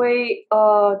easiest way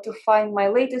to find my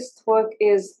latest work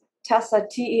is Tessa,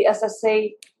 Tessa,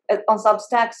 on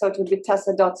Substack, so it would be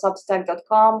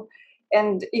tessa.substack.com.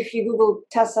 And if you Google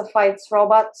Tessa fights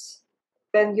robots,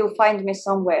 then you'll find me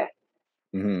somewhere.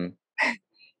 Mm-hmm.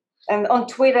 And on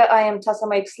Twitter, I am Tessa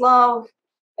Makes Love.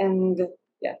 And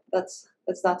yeah, that's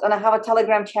that. And I have a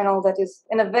Telegram channel that is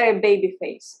in a very baby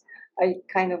phase. I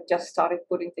kind of just started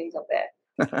putting things up there.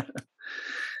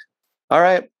 All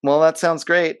right. Well, that sounds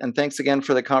great. And thanks again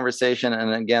for the conversation.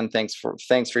 And again, thanks for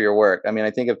your work. I mean,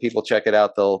 I think if people check it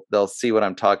out, they'll see what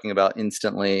I'm talking about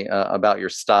instantly about your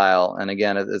style. And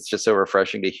again, it's just so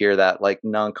refreshing to hear that, like,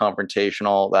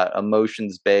 non-confrontational, that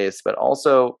emotions based, but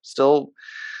also still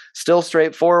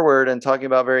straightforward and talking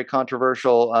about very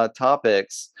controversial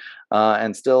topics.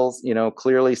 And still,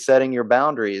 clearly setting your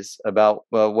boundaries about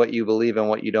what you believe and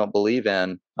what you don't believe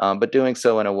in, but doing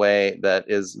so in a way that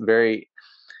is very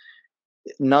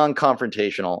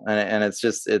non-confrontational. And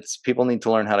it's people need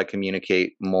to learn how to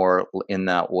communicate more in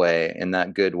that way, in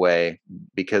that good way,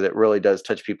 because it really does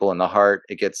touch people in the heart.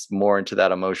 It gets more into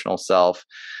that emotional self,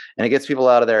 and it gets people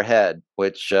out of their head,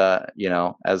 which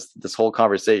as this whole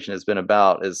conversation has been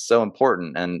about, is so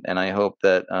important. And I hope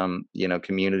that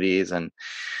communities and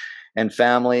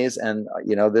families and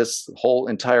this whole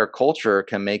entire culture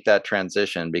can make that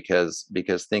transition, because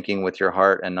thinking with your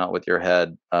heart and not with your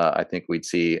head, I think we'd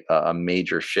see a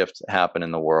major shift happen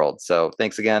in the world. So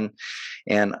thanks again,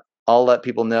 and I'll let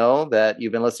people know that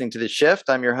you've been listening to The Shift.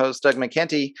 I'm your host, Doug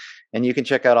McKenty, and you can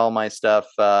check out all my stuff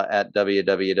at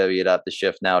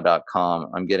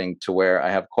www.theshiftnow.com. I'm getting to where I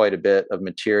have quite a bit of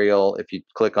material. If you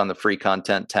click on the free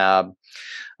content tab,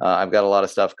 I've got a lot of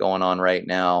stuff going on right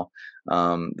now.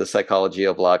 The Psychology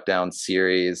of Lockdown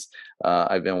series.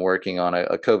 I've been working on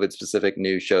a COVID-specific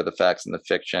news show, The Facts and the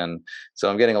Fiction. So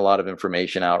I'm getting a lot of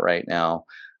information out right now.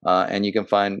 And you can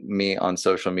find me on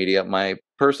social media. My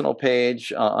personal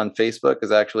page on Facebook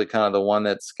is actually kind of the one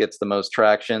that gets the most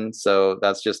traction. So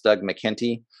that's just Doug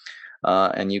McKenty.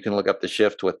 And you can look up The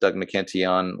Shift with Doug McKenty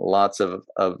on lots of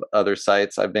other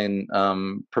sites. I've been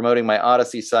promoting my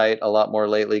Odyssey site a lot more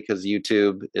lately because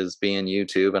YouTube is being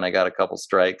YouTube, and I got a couple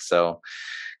strikes. So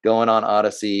going on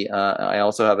Odyssey. I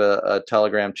also have a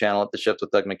Telegram channel at The Shift with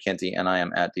Doug McKenty, and I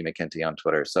am at DMcKenty on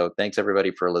Twitter. So thanks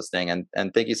everybody for listening. And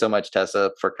thank you so much,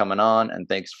 Tessa, for coming on. And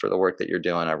thanks for the work that you're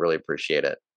doing. I really appreciate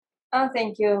it. Oh,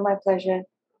 thank you. My pleasure.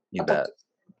 You bet.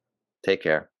 Take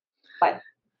care. Bye.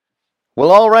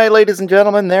 Well, all right, ladies and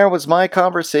gentlemen, there was my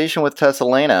conversation with Tessa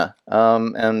Lena,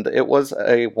 and it was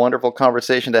a wonderful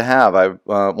conversation to have. I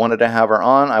wanted to have her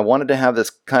on. I wanted to have this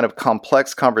kind of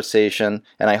complex conversation,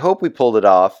 and I hope we pulled it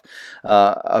off,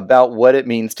 about what it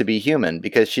means to be human,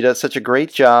 because she does such a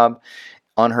great job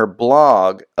on her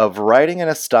blog of writing in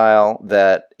a style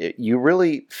that you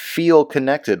really feel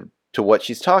connected to what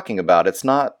she's talking about. It's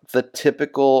not the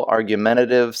typical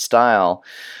argumentative style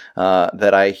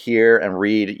that I hear and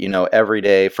read, every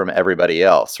day from everybody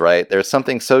else, right? There's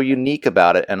something so unique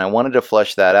about it, and I wanted to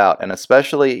flesh that out. And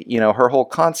especially, her whole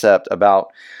concept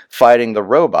about fighting the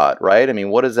robot, right? I mean,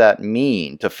 what does that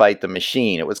mean to fight the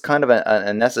machine? It was kind of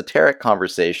an esoteric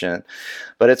conversation,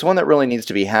 but it's one that really needs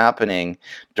to be happening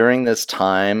during this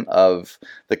time of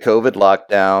the COVID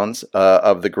lockdowns,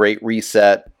 of the Great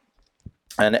Reset,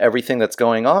 and everything that's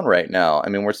going on right now. I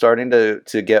mean, we're starting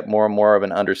to get more and more of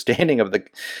an understanding of the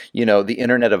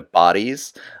Internet of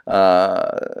Bodies,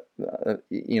 the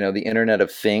Internet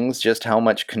of Things, just how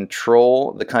much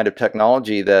control the kind of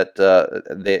technology that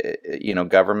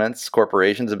governments,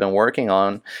 corporations have been working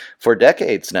on for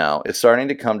decades now is starting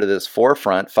to come to this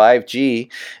forefront. 5G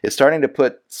is starting to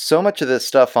put so much of this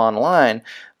stuff online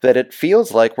that it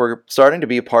feels like we're starting to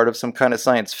be a part of some kind of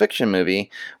science fiction movie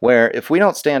where if we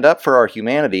don't stand up for our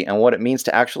humanity and what it means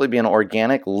to actually be an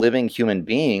organic, living human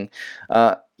being,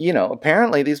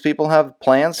 apparently these people have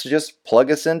plans to just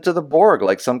plug us into the Borg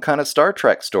like some kind of Star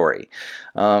Trek story.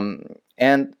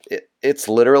 And it's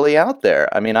literally out there.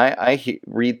 I mean, I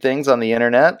read things on the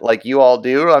internet like you all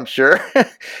do, I'm sure.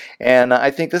 And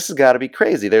I think this has got to be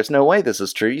crazy. There's no way this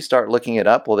is true. You start looking it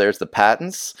up. Well, there's the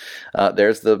patents.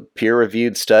 There's the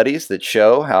peer-reviewed studies that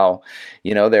show how,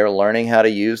 they're learning how to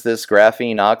use this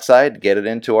graphene oxide to get it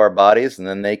into our bodies, and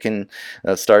then they can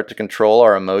start to control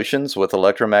our emotions with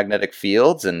electromagnetic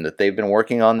fields, and that they've been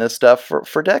working on this stuff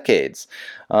for decades.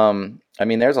 I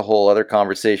mean, there's a whole other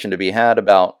conversation to be had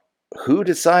about who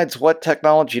decides what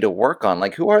technology to work on?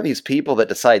 Like, who are these people that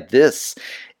decide this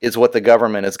is what the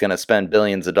government is going to spend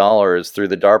billions of dollars through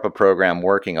the DARPA program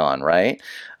working on, right?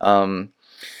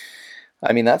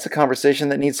 I mean, that's a conversation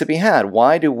that needs to be had.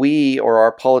 Why do we or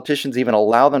our politicians even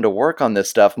allow them to work on this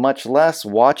stuff, much less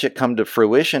watch it come to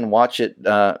fruition, watch it,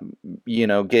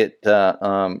 get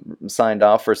signed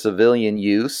off for civilian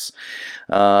use,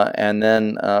 and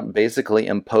then basically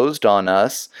imposed on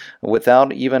us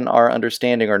without even our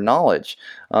understanding or knowledge.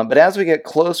 But as we get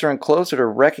closer and closer to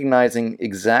recognizing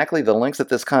exactly the links that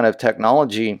this kind of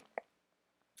technology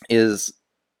is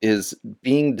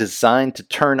being designed to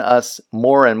turn us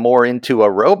more and more into a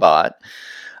robot,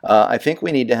 I think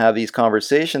we need to have these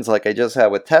conversations like I just had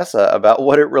with Tessa about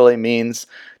what it really means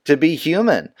to be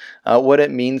human, what it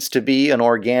means to be an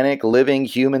organic, living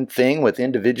human thing with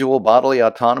individual bodily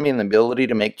autonomy and the ability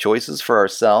to make choices for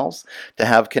ourselves, to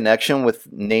have connection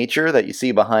with nature that you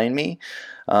see behind me.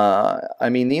 I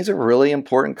mean, these are really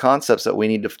important concepts that we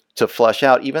need to flesh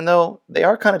out, even though they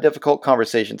are kind of difficult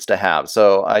conversations to have.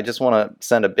 So I just want to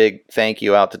send a big thank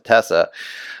you out to Tessa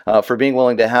for being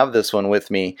willing to have this one with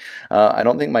me. I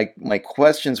don't think my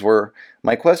questions were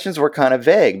kind of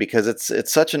vague because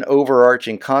it's such an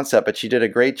overarching concept, but she did a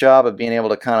great job of being able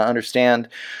to kind of understand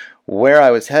where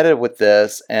I was headed with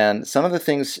this, and some of the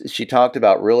things she talked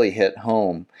about really hit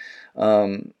home.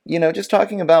 Just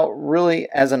talking about really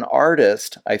as an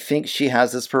artist, I think she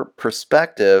has this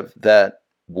perspective that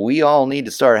we all need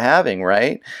to start having,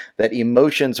 right? That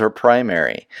emotions are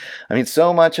primary. I mean,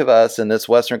 so much of us in this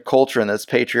Western culture and this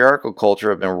patriarchal culture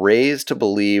have been raised to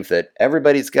believe that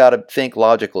everybody's got to think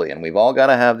logically and we've all got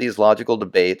to have these logical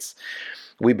debates.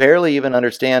 We barely even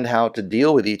understand how to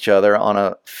deal with each other on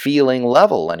a feeling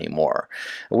level anymore.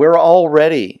 We're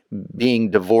already being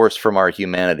divorced from our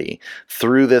humanity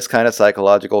through this kind of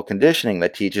psychological conditioning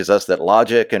that teaches us that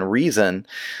logic and reason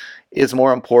is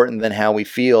more important than how we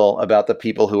feel about the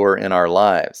people who are in our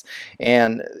lives.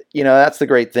 And, that's the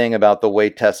great thing about the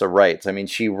way Tessa writes. I mean,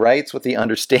 she writes with the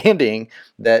understanding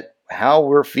that how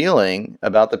we're feeling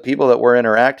about the people that we're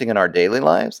interacting in our daily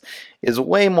lives is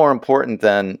way more important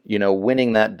than,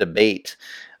 winning that debate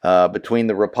between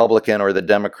the Republican or the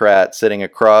Democrat sitting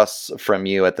across from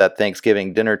you at that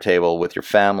Thanksgiving dinner table with your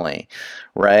family,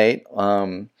 right?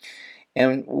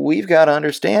 And we've got to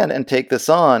understand and take this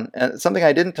on. And something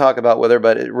I didn't talk about with her,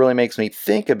 but it really makes me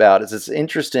think about is it's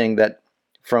interesting that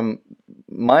from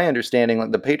my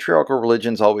understanding, the patriarchal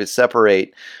religions always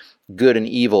separate good and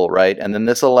evil, right? And then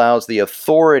this allows the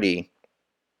authority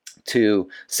to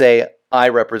say, I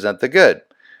represent the good.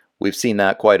 We've seen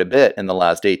that quite a bit in the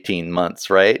last 18 months,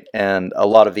 right? And a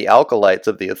lot of the acolytes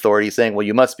of the authority saying, well,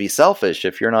 you must be selfish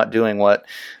if you're not doing what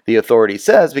the authority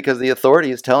says because the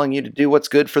authority is telling you to do what's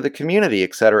good for the community,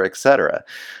 et cetera, et cetera.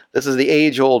 This is the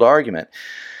age-old argument.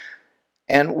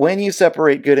 And when you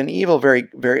separate good and evil, very,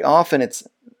 very often it's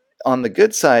on the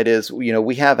good side is,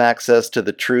 we have access to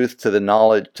the truth, to the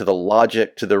knowledge, to the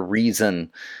logic, to the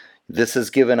reason. This has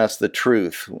given us the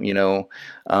truth. You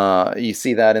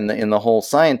see that in the whole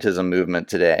scientism movement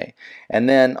today. And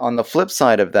then on the flip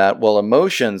side of that, well,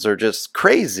 emotions are just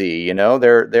crazy.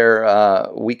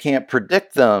 We can't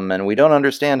predict them, and we don't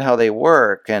understand how they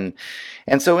work. And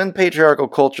so in patriarchal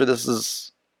culture, this is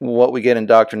what we get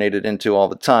indoctrinated into all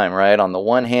the time, right? On the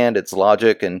one hand, it's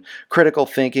logic and critical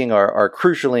thinking are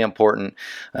crucially important,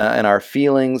 and our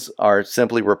feelings are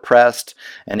simply repressed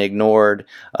and ignored.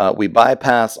 We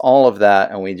bypass all of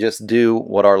that and we just do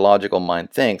what our logical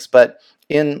mind thinks. But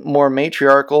in more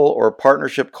matriarchal or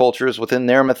partnership cultures within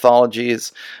their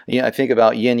mythologies, I think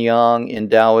about yin yang in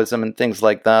Taoism and things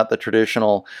like that, the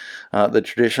traditional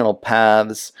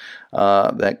paths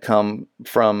that come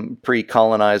from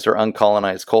pre-colonized or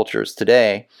uncolonized cultures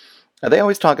today. They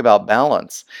always talk about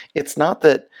balance. It's not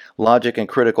that logic and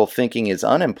critical thinking is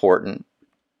unimportant,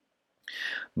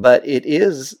 but it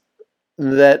is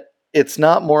that it's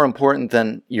not more important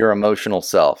than your emotional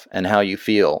self and how you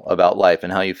feel about life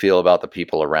and how you feel about the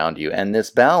people around you. And this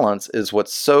balance is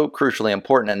what's so crucially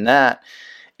important. And that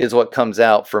is what comes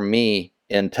out for me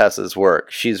in Tessa's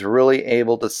work. She's really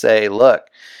able to say, look,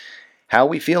 how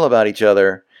we feel about each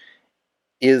other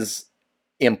is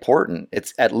important.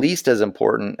 It's at least as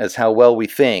important as how well we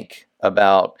think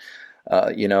about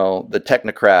the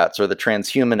technocrats or the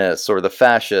transhumanists or the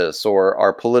fascists or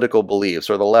our political beliefs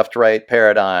or the left-right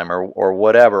paradigm or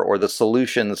whatever, or the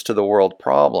solutions to the world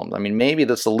problems. I mean, maybe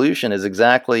the solution is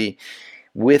exactly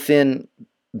within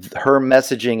her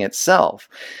messaging itself.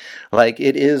 Like,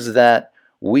 it is that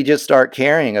we just start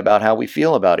caring about how we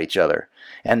feel about each other.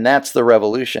 And that's the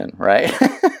revolution, right?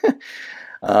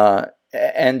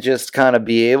 And just kind of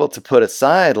be able to put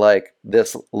aside like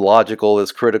this logical,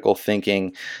 this critical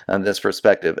thinking, and this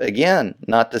perspective. Again,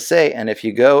 not to say, and if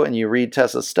you go and you read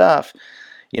Tessa's stuff,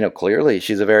 clearly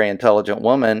she's a very intelligent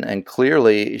woman, and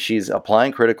clearly she's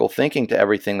applying critical thinking to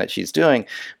everything that she's doing,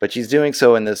 but she's doing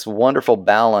so in this wonderful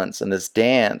balance and this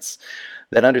dance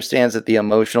that understands that the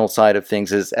emotional side of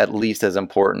things is at least as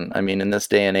important. I mean, in this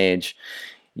day and age,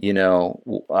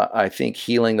 I think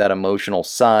healing that emotional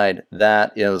side,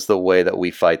 that is the way that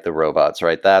we fight the robots,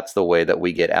 right? That's the way that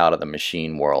we get out of the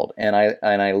machine world. And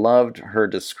I loved her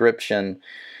description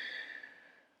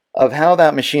of how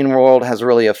that machine world has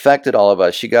really affected all of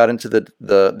us. She got into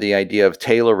the idea of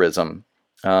Taylorism,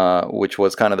 which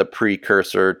was kind of the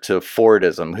precursor to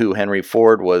Fordism, who Henry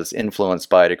Ford was influenced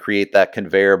by to create that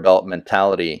conveyor belt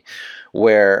mentality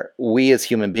where we as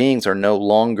human beings are no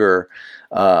longer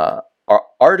are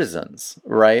artisans,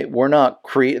 right? We're not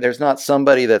there's not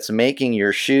somebody that's making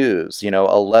your shoes,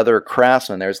 a leather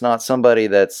craftsman. There's not somebody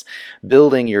that's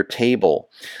building your table,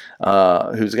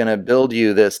 who's going to build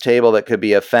you this table that could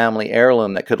be a family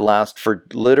heirloom that could last for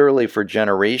literally for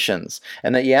generations.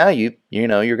 And that, yeah,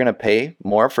 you're going to pay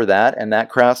more for that, and that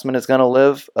craftsman is going to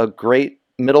live a great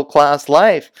middle class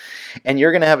life, and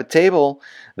you're going to have a table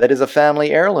that is a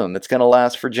family heirloom that's going to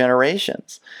last for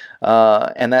generations.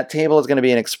 And that table is going to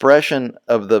be an expression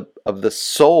of the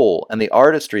soul and the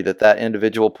artistry that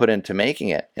individual put into making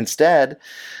it. Instead,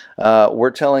 we're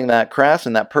telling that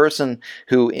craftsman, that person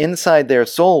who inside their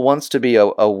soul wants to be a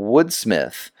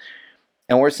woodsmith,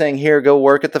 and we're saying, here, go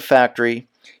work at the factory.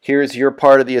 Here's your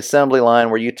part of the assembly line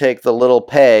where you take the little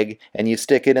peg and you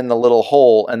stick it in the little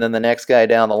hole, and then the next guy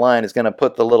down the line is going to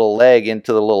put the little leg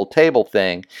into the little table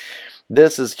thing.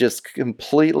 This is just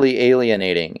completely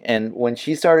alienating. And when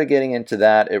she started getting into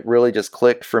that, it really just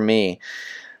clicked for me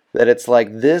that it's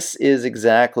like, this is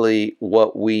exactly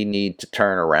what we need to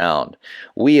turn around.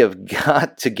 We have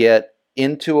got to get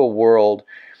into a world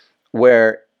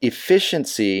where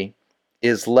efficiency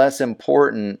is less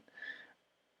important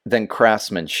than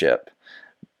craftsmanship,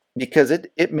 because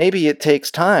maybe it takes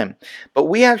time, but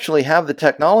we actually have the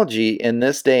technology in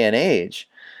this day and age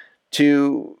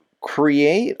to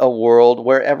create a world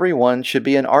where everyone should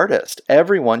be an artist,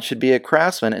 everyone should be a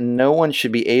craftsman, and no one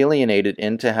should be alienated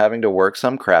into having to work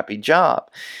some crappy job.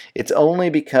 It's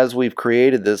only because we've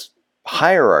created this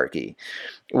hierarchy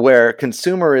where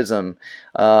consumerism,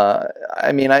 the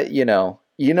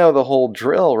whole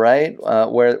drill, right?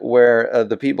 Where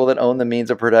the people that own the means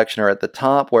of production are at the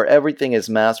top, where everything is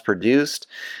mass produced.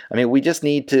 I mean, we just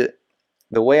need to,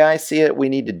 the way I see it, we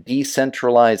need to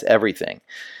decentralize everything.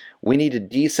 We need to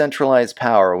decentralize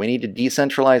power. We need to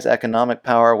decentralize economic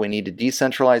power. We need to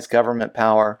decentralize government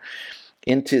power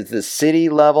into the city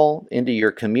level, into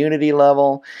your community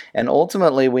level, and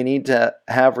ultimately we need to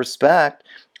have respect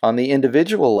on the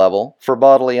individual level for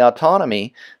bodily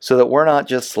autonomy so that we're not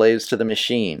just slaves to the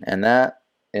machine. And that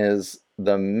is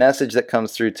the message that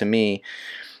comes through to me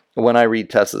when I read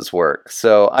Tessa's work.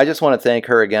 So I just want to thank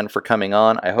her again for coming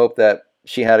on. I hope that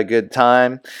she had a good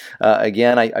time.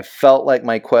 Again, I felt like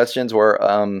my questions were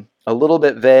a little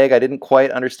bit vague. I didn't quite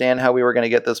understand how we were going to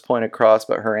get this point across,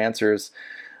 but her answers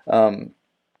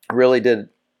really did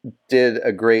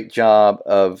a great job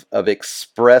of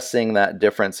expressing that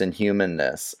difference in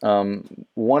humanness.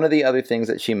 One of the other things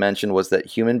that she mentioned was that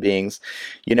human beings,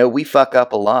 we fuck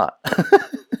up a lot.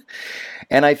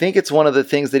 And I think it's one of the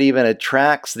things that even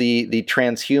attracts the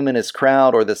transhumanist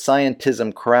crowd or the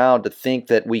scientism crowd to think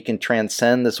that we can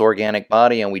transcend this organic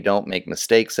body and we don't make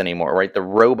mistakes anymore, right? The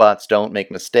robots don't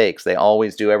make mistakes. They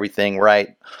always do everything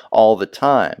right all the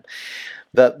time.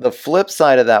 The flip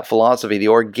side of that philosophy, the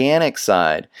organic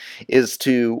side, is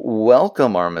to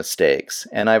welcome our mistakes.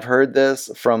 And I've heard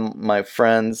this from my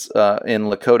friends in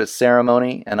Lakota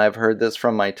ceremony, and I've heard this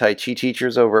from my Tai Chi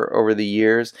teachers over the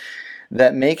years,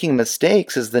 that making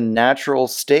mistakes is the natural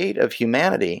state of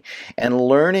humanity, and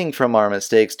learning from our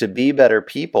mistakes to be better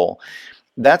people.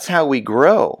 That's how we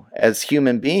grow as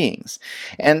human beings.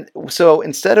 And so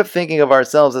instead of thinking of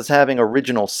ourselves as having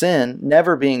original sin,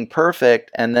 never being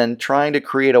perfect, and then trying to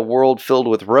create a world filled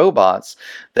with robots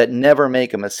that never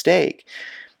make a mistake,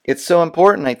 it's so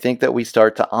important, I think, that we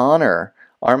start to honor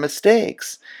our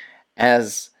mistakes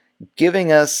as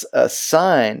giving us a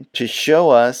sign to show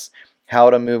us how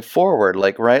to move forward.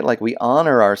 Like we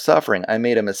honor our suffering. I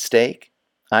made a mistake.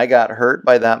 I got hurt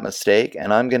by that mistake,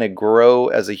 and I'm going to grow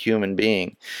as a human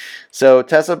being. So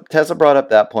Tessa brought up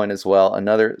that point as well,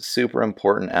 another super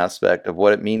important aspect of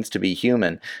what it means to be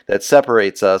human that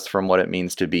separates us from what it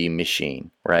means to be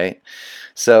machine, right?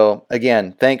 So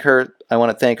again, thank her. I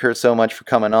want to thank her so much for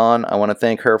coming on. I want to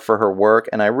thank her for her work,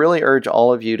 and I really urge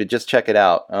all of you to just check it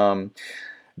out.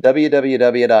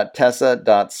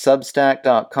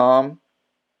 www.tessa.substack.com.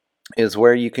 is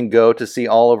where you can go to see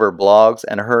all of her blogs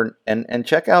and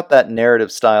check out that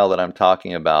narrative style that I'm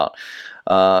talking about.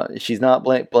 She's not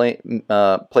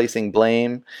placing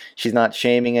blame. She's not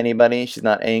shaming anybody. She's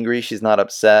not angry. She's not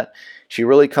upset. She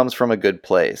really comes from a good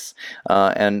place.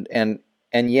 And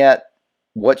yet,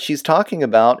 what she's talking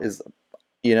about is,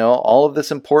 all of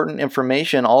this important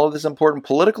information, all of this important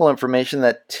political information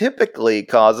that typically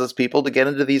causes people to get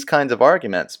into these kinds of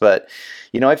arguments. But,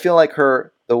 I feel like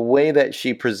the way that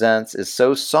she presents is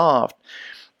so soft,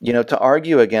 to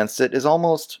argue against it is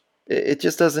almost, it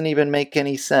just doesn't even make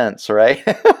any sense, right?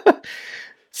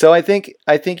 So I think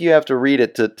you have to read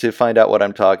it to find out what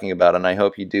I'm talking about, and I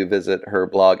hope you do visit her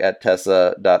blog at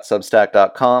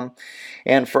tessa.substack.com.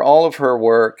 And for all of her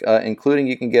work, including,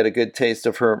 you can get a good taste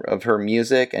of her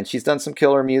music, and she's done some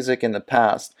killer music in the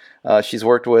past. She's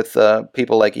worked with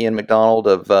people like Ian McDonald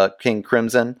of King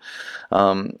Crimson,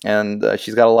 and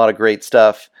she's got a lot of great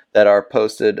stuff that are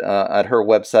posted at her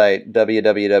website,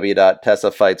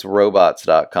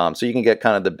 www.tessafightsrobots.com. So you can get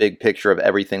kind of the big picture of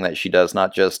everything that she does,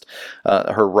 not just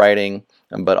her writing,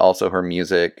 but also her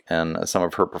music and some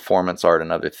of her performance art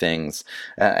and other things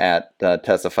at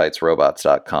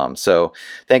tessafightsrobots.com. So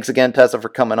thanks again, Tessa, for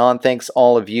coming on. Thanks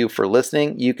all of you for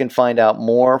listening. You can find out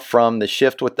more from The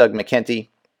Shift with Doug McKenty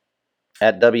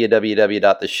at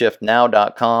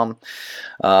www.theshiftnow.com.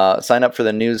 Sign up for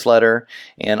the newsletter,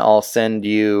 and I'll send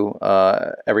you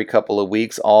every couple of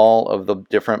weeks all of the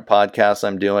different podcasts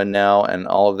I'm doing now and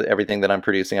all of everything that I'm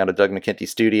producing out of Doug McKenty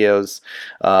Studios.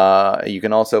 You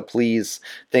can also please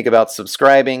think about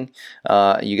subscribing.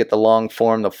 You get the long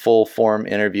form, the full form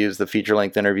interviews, the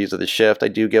feature-length interviews of The Shift. I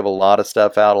do give a lot of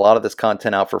stuff out, a lot of this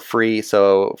content out for free,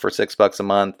 so for $6 a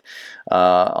month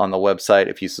on the website,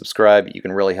 if you subscribe, you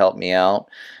can really help me out.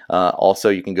 Also,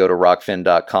 you can go to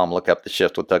rockfin.com, look up The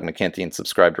Shift with Doug McKenty, and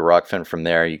subscribe to Rockfin. From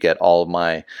there, you get all of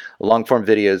my long-form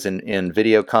videos in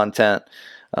video content,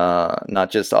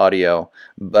 not just audio,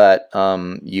 but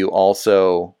you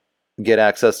also get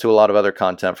access to a lot of other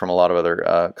content from a lot of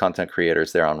other content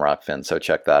creators there on Rockfin, so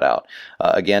check that out.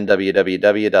 Again,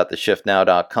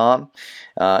 www.theshiftnow.com,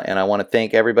 and I want to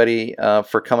thank everybody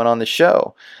for coming on the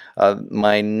show.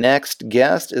 My next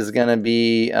guest is going to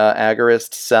be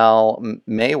agorist Sal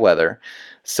Mayweather,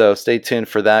 so stay tuned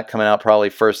for that, coming out probably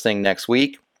first thing next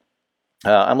week.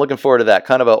 I'm looking forward to that.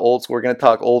 Kind of we're going to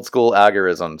talk old school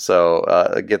agorism, so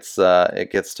it gets to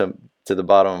the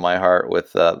bottom of my heart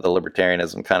with the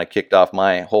libertarianism kind of kicked off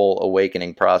my whole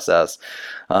awakening process,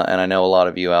 and I know a lot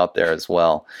of you out there as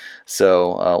well.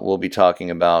 So we'll be talking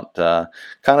about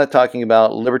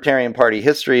Libertarian Party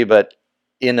history, but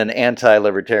in an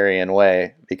anti-libertarian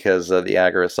way, because the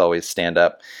agorists always stand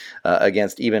up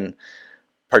against even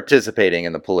participating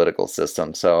in the political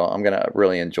system. So I'm going to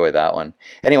really enjoy that one.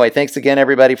 Anyway, thanks again,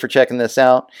 everybody, for checking this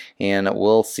out, and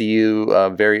we'll see you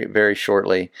very, very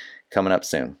shortly, coming up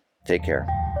soon. Take care.